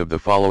 which of the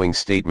following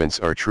statements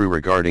are true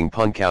regarding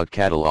punch-out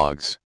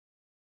catalogs?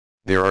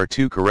 There are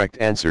 2 correct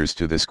answers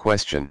to this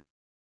question.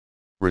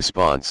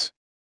 Response.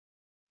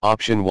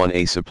 Option 1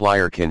 a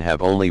supplier can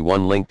have only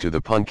one link to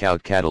the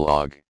punch-out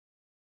catalog.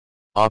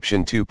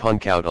 Option 2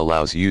 punch-out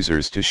allows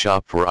users to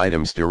shop for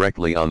items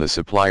directly on the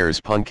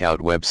supplier's punch-out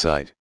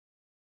website.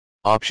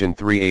 Option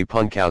 3 a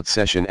punch-out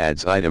session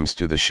adds items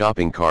to the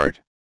shopping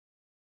cart.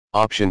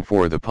 Option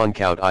 4 the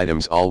punch-out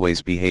items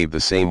always behave the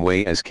same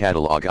way as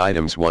catalog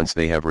items once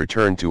they have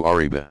returned to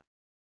Ariba.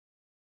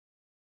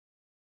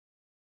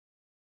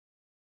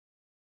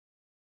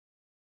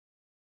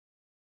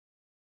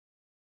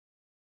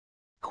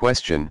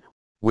 Question,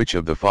 which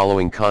of the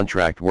following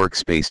contract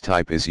workspace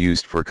type is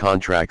used for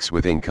contracts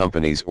within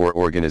companies or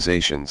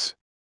organizations?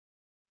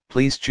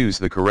 Please choose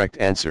the correct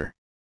answer.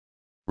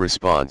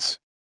 Response.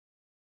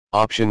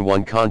 Option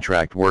 1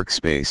 contract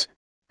workspace,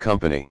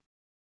 company.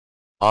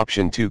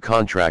 Option 2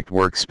 contract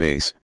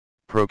workspace,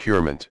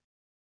 procurement.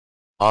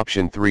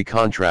 Option 3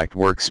 contract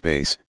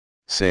workspace,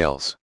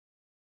 sales.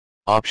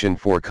 Option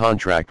 4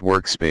 contract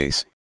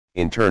workspace,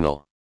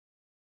 internal.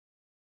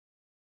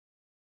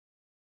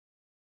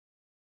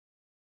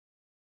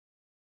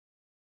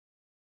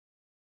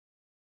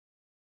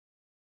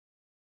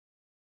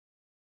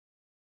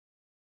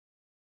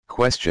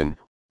 Question,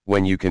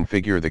 when you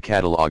configure the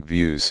catalog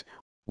views,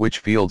 which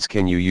fields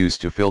can you use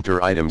to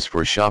filter items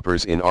for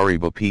shoppers in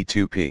Ariba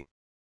P2P?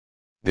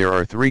 There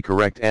are 3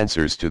 correct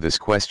answers to this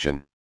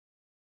question.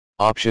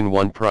 Option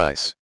 1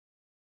 price.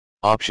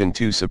 Option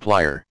 2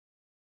 supplier.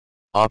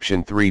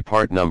 Option 3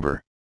 part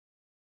number.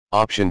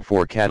 Option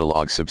 4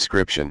 catalog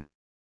subscription.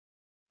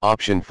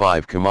 Option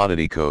 5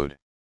 commodity code.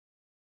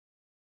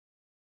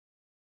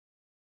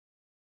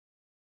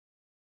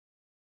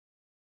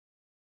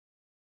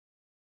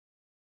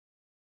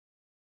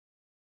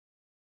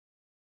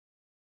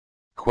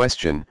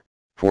 Question,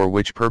 for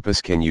which purpose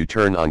can you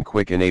turn on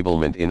quick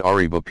enablement in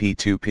Ariba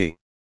P2P?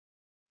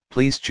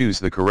 Please choose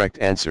the correct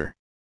answer.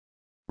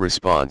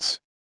 Response.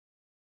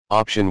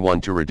 Option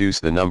 1 to reduce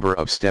the number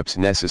of steps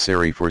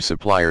necessary for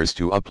suppliers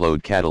to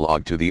upload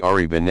catalog to the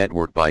Ariba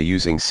network by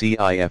using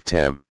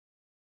CIFTM.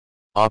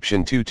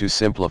 Option 2 to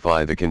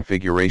simplify the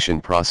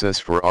configuration process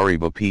for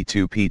Ariba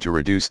P2P to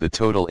reduce the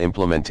total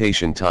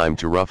implementation time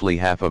to roughly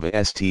half of a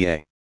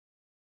STA.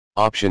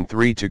 Option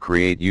 3 to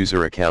create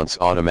user accounts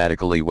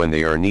automatically when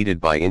they are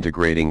needed by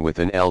integrating with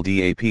an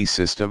LDAP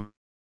system.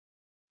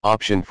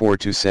 Option 4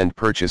 to send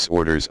purchase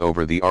orders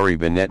over the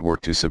Ariba network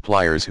to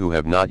suppliers who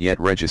have not yet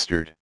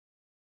registered.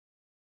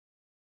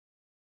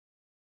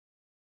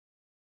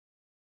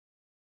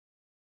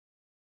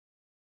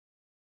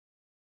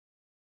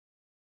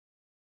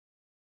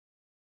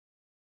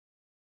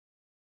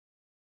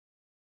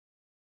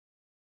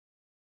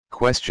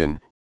 Question,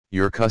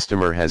 your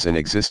customer has an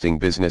existing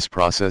business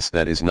process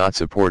that is not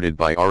supported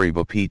by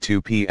Ariba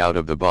P2P out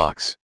of the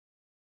box.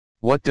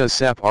 What does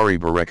SAP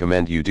Ariba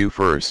recommend you do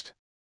first?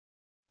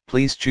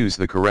 Please choose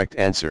the correct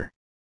answer.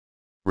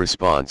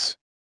 Response.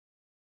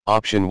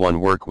 Option 1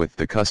 work with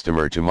the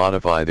customer to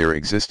modify their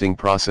existing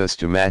process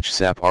to match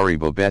SAP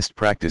Ariba best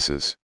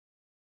practices.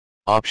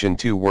 Option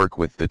 2 work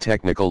with the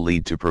technical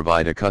lead to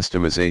provide a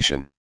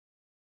customization.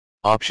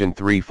 Option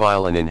 3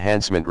 file an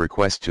enhancement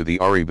request to the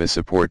Ariba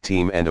support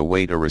team and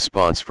await a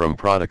response from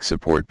product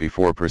support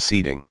before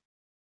proceeding.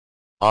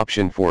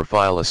 Option 4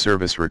 file a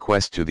service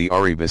request to the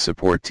Ariba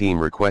support team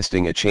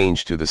requesting a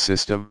change to the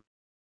system.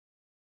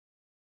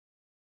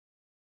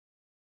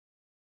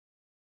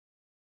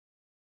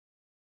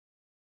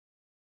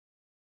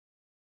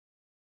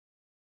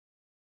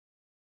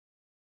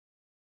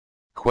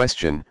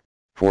 Question,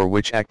 for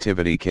which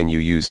activity can you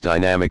use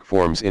dynamic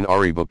forms in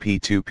Ariba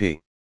P2P?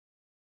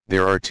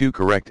 There are two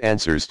correct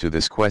answers to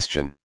this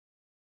question.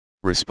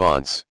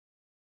 Response.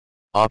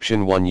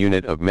 Option 1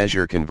 Unit of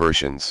measure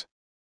conversions.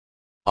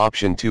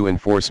 Option 2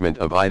 Enforcement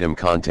of item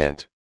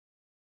content.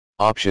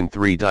 Option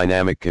 3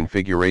 Dynamic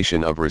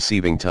configuration of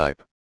receiving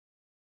type.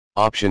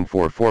 Option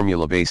 4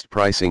 Formula-based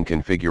pricing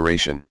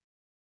configuration.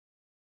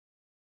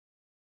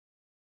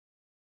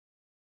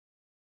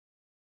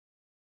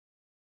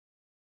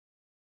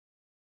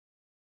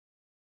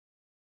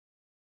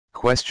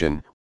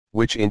 Question: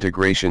 which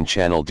integration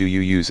channel do you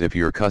use if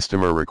your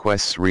customer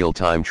requests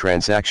real-time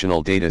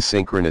transactional data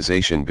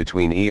synchronization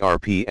between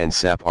ERP and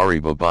SAP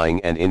Ariba buying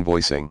and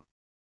invoicing?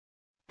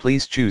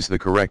 Please choose the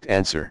correct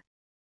answer.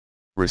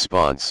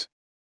 Response.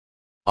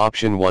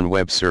 Option 1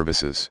 Web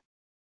Services.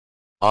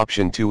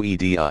 Option 2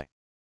 EDI.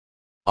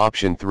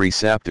 Option 3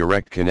 SAP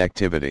Direct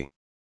Connectivity.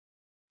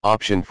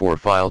 Option 4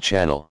 File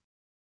Channel.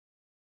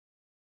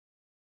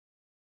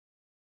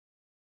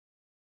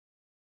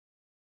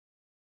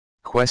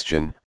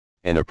 Question: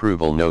 an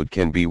approval node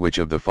can be which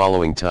of the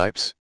following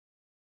types?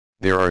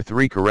 There are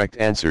three correct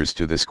answers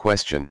to this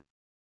question.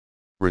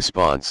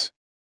 Response.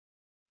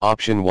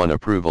 Option 1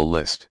 Approval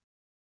list.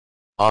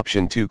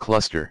 Option 2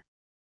 Cluster.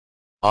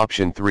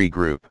 Option 3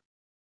 Group.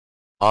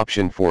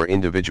 Option 4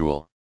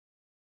 Individual.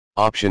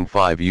 Option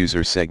 5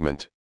 User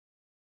segment.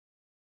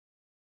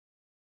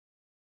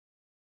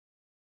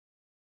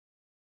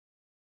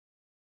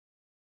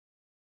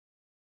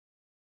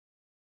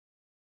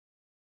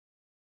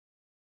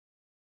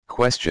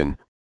 Question: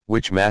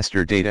 which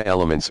master data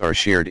elements are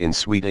shared in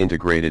suite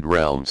integrated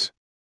realms?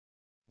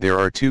 There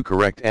are two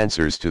correct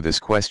answers to this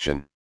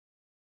question.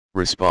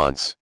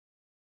 Response.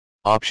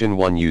 Option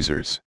 1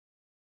 Users.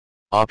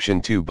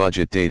 Option 2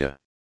 Budget data.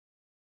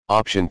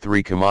 Option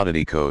 3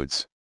 Commodity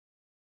codes.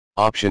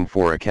 Option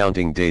 4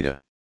 Accounting data.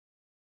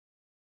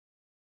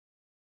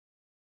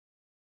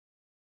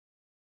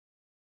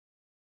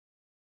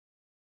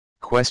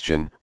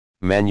 Question: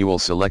 manual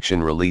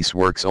selection release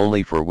works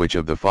only for which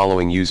of the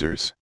following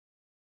users?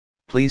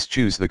 Please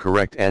choose the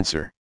correct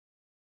answer.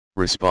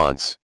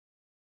 Response.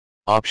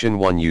 Option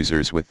 1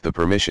 Users with the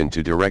permission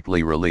to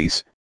directly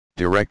release,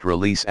 direct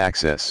release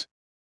access.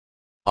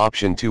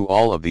 Option 2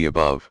 All of the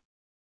above.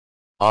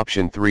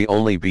 Option 3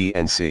 Only B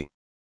and C.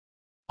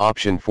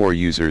 Option 4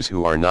 Users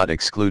who are not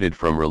excluded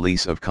from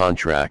release of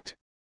contract.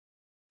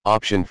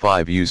 Option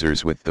 5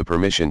 Users with the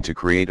permission to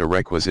create a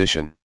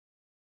requisition.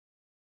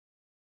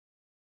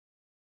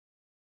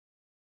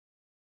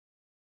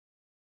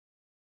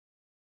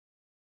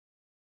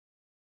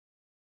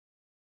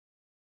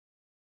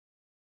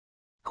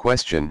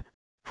 Question: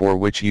 for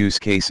which use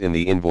case in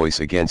the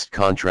invoice against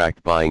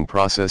contract buying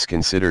process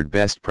considered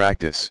best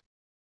practice?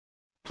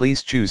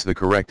 Please choose the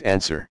correct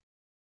answer.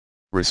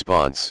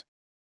 Response.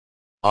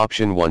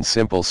 Option 1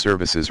 Simple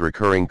services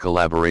recurring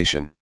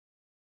collaboration.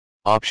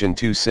 Option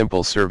 2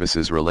 Simple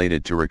services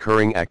related to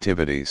recurring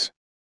activities.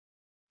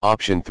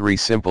 Option 3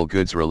 Simple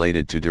goods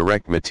related to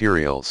direct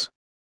materials.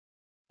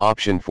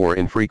 Option 4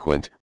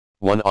 Infrequent,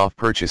 one-off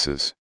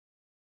purchases.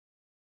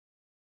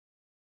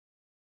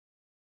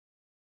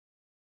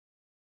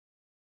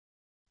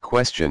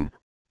 Question: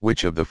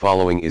 which of the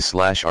following is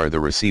 /are the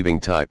receiving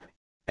type,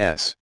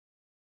 S?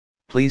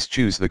 Please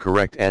choose the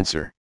correct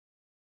answer.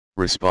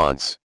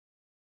 Response.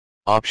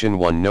 Option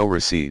 1 No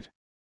receipt.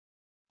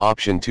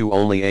 Option 2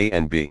 Only A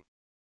and B.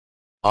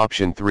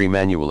 Option 3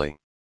 Manually.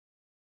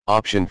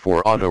 Option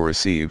 4 Auto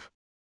receive.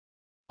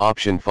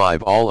 Option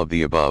 5 All of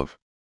the above.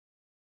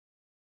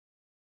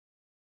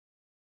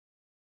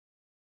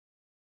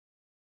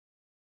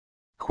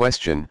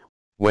 Question: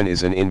 when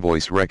is an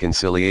invoice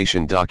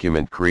reconciliation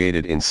document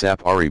created in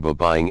SAP Ariba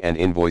buying and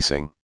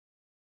invoicing?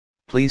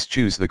 Please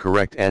choose the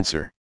correct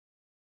answer.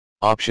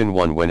 Option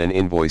 1 When an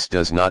invoice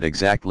does not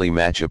exactly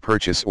match a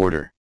purchase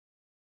order.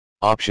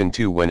 Option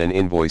 2 When an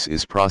invoice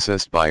is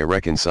processed by a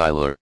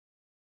reconciler.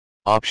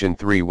 Option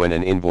 3 When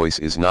an invoice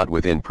is not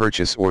within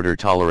purchase order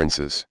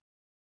tolerances.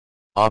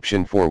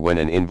 Option 4 When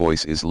an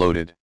invoice is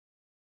loaded.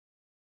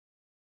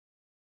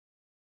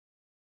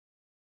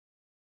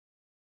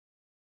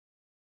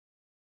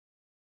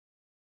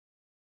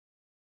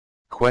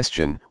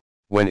 Question: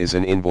 when is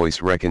an invoice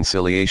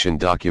reconciliation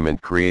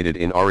document created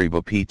in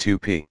Ariba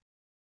P2P?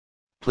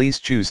 Please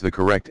choose the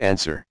correct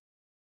answer.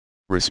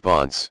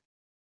 Response.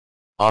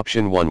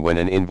 Option 1 When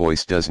an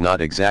invoice does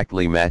not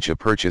exactly match a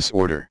purchase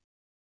order.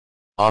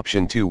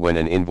 Option 2 When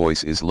an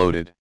invoice is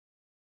loaded.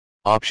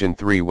 Option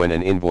 3 When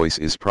an invoice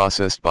is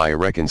processed by a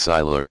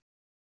reconciler.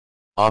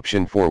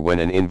 Option 4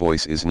 When an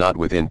invoice is not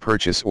within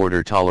purchase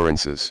order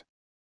tolerances.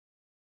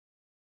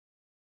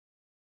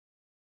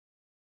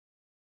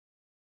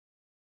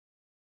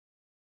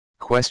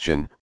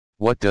 Question: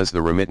 what does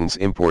the remittance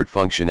import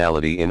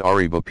functionality in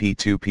Ariba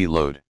P2P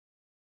load?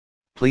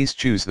 Please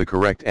choose the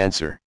correct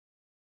answer.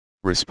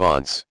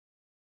 Response.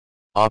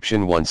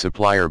 Option 1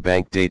 Supplier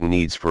bank data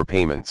needs for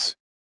payments.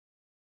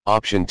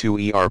 Option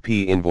 2 ERP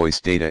invoice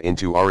data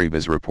into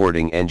Ariba's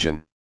reporting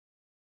engine.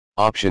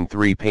 Option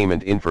 3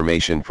 Payment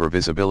information for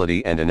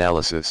visibility and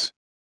analysis.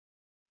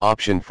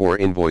 Option 4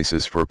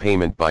 Invoices for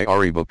payment by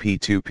Ariba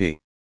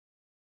P2P.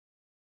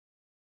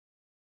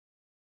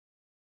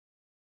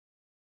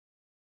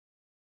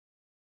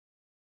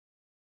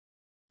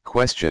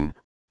 Question: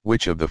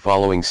 which of the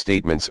following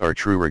statements are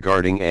true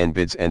regarding AND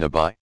bids and a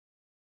buy?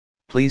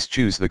 Please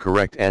choose the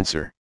correct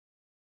answer.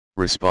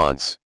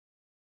 Response: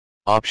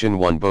 Option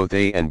 1, both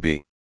A and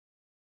B.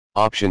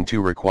 Option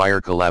 2,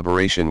 require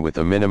collaboration with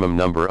a minimum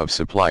number of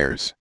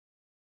suppliers.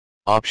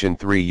 Option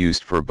 3,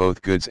 used for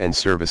both goods and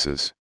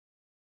services.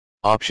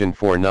 Option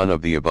 4, none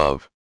of the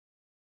above.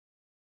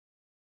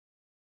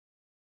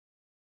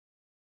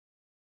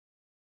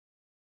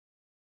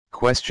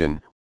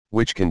 Question: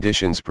 which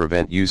conditions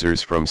prevent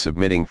users from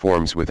submitting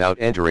forms without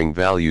entering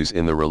values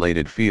in the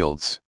related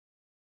fields?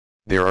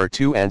 There are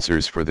two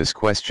answers for this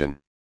question.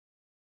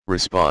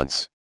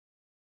 Response: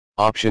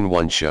 Option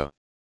 1, show.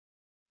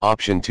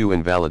 Option 2,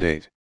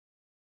 invalidate.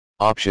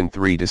 Option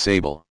 3,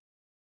 disable.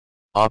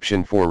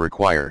 Option 4,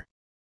 require.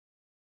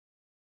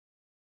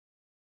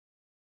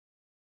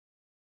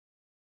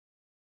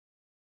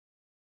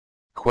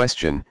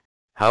 Question: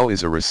 how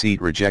is a receipt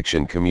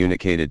rejection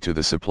communicated to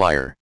the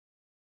supplier?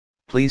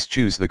 Please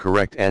choose the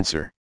correct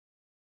answer.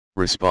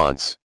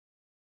 Response: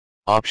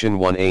 Option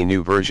 1, a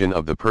new version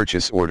of the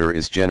purchase order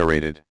is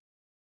generated.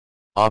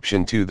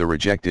 Option 2, the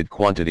rejected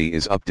quantity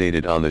is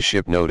updated on the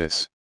ship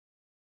notice.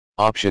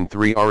 Option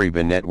 3,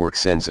 Ariba network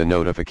sends a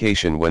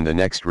notification when the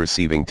next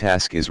receiving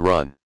task is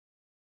run.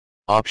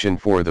 Option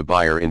 4, the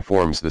buyer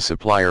informs the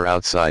supplier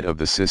outside of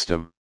the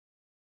system.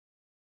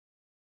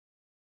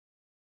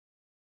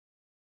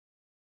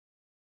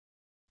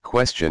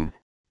 Question: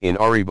 in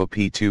Ariba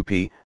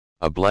P2P,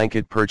 a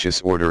blanket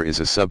purchase order is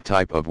a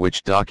subtype of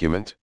which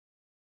document?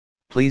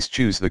 Please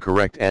choose the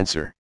correct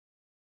answer.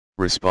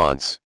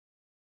 Response: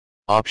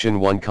 Option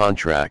 1,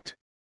 contract.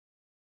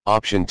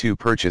 Option 2,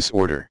 purchase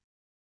order.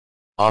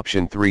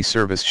 Option 3,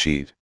 service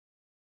sheet.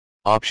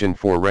 Option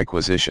 4,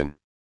 requisition.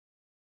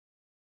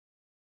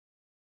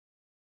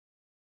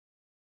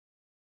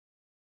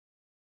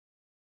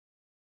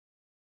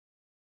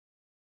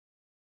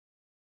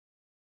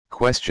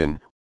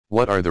 Question: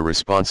 what are the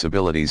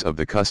responsibilities of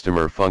the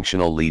customer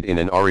functional lead in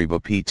an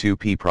Ariba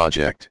P2P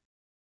project?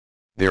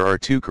 There are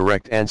two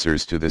correct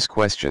answers to this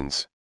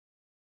questions.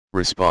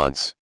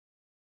 Response: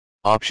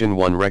 Option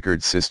 1,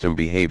 record system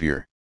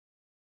behavior.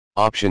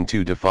 Option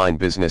 2, define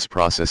business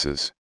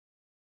processes.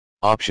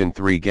 Option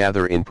 3,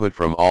 gather input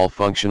from all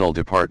functional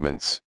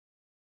departments.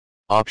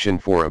 Option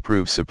 4,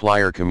 approve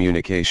supplier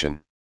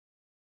communication.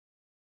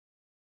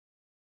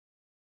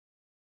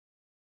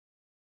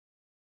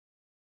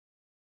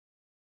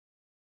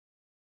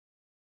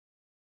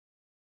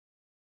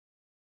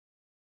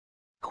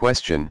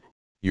 Question: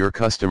 your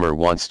customer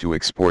wants to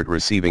export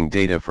receiving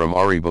data from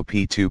Ariba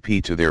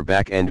P2P to their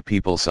back-end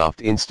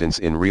PeopleSoft instance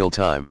in real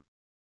time.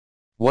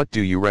 What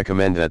do you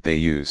recommend that they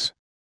use?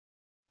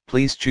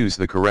 Please choose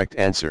the correct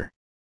answer.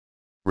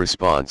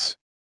 Response: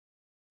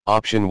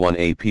 Option 1,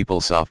 a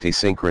PeopleSoft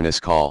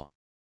asynchronous call.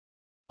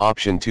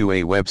 Option 2,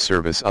 a web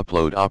service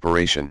upload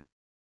operation.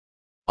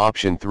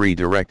 Option 3,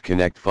 direct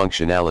connect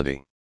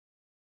functionality.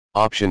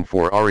 Option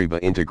 4, Ariba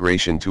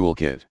integration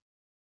toolkit.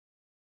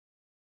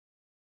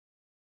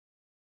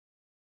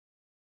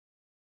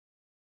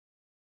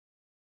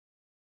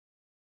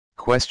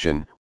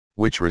 Question: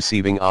 which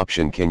receiving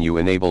option can you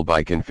enable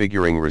by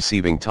configuring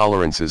receiving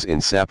tolerances in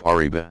SAP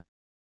Ariba?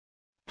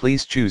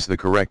 Please choose the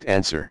correct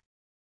answer.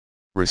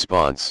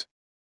 Response: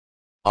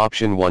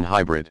 Option 1,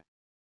 hybrid.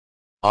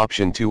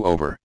 Option 2,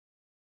 over.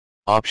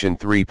 Option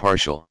 3,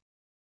 partial.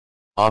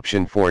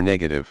 Option 4,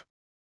 negative.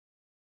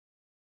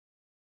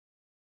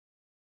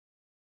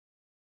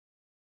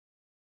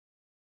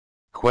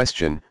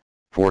 Question: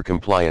 for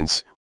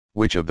compliance,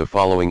 which of the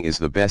following is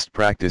the best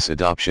practice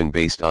adoption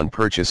based on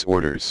purchase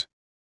orders?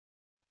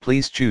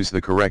 Please choose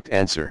the correct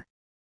answer.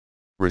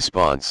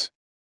 Response: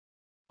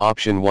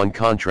 Option 1,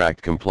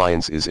 contract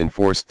compliance is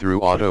enforced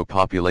through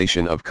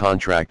auto-population of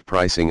contract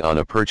pricing on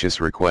a purchase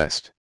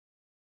request.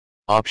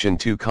 Option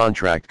 2,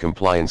 contract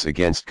compliance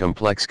against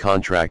complex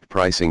contract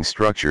pricing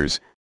structures,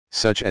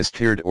 such as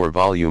tiered or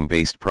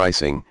volume-based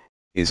pricing,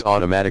 is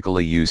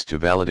automatically used to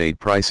validate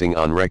pricing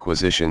on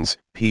requisitions,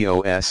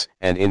 POS,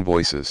 and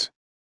invoices.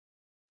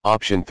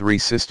 Option 3,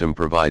 system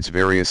provides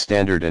various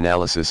standard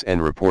analysis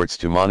and reports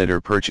to monitor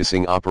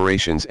purchasing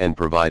operations and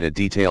provide a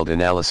detailed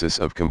analysis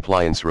of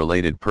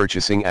compliance-related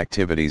purchasing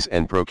activities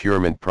and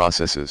procurement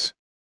processes.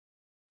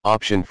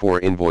 Option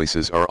 4,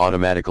 invoices are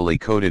automatically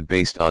coded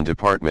based on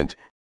department,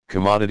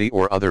 commodity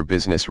or other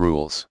business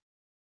rules.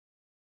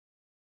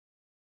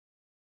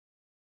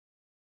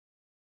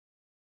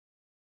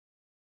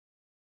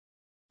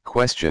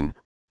 Question: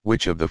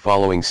 which of the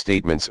following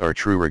statements are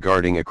true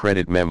regarding a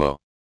credit memo?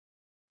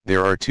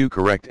 There are two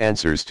correct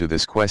answers to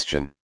this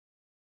question.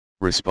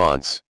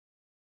 Response: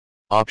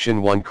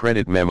 Option 1,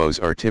 credit memos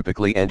are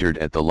typically entered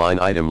at the line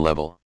item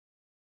level.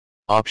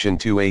 Option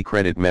 2, a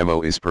credit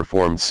memo is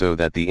performed so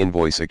that the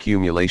invoice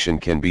accumulation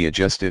can be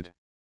adjusted.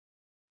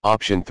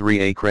 Option 3,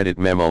 a credit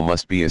memo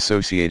must be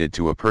associated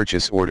to a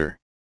purchase order.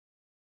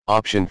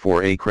 Option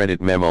 4, a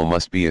credit memo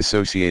must be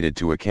associated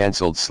to a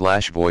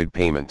cancelled/void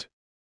payment.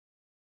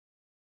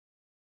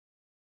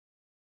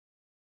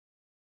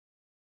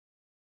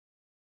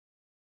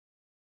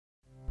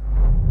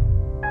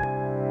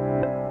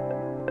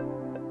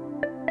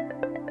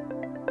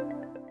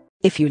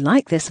 If you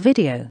like this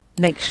video,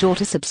 make sure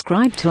to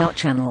subscribe to our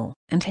channel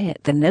and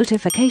hit the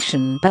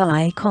notification bell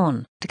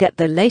icon to get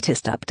the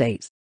latest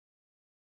updates.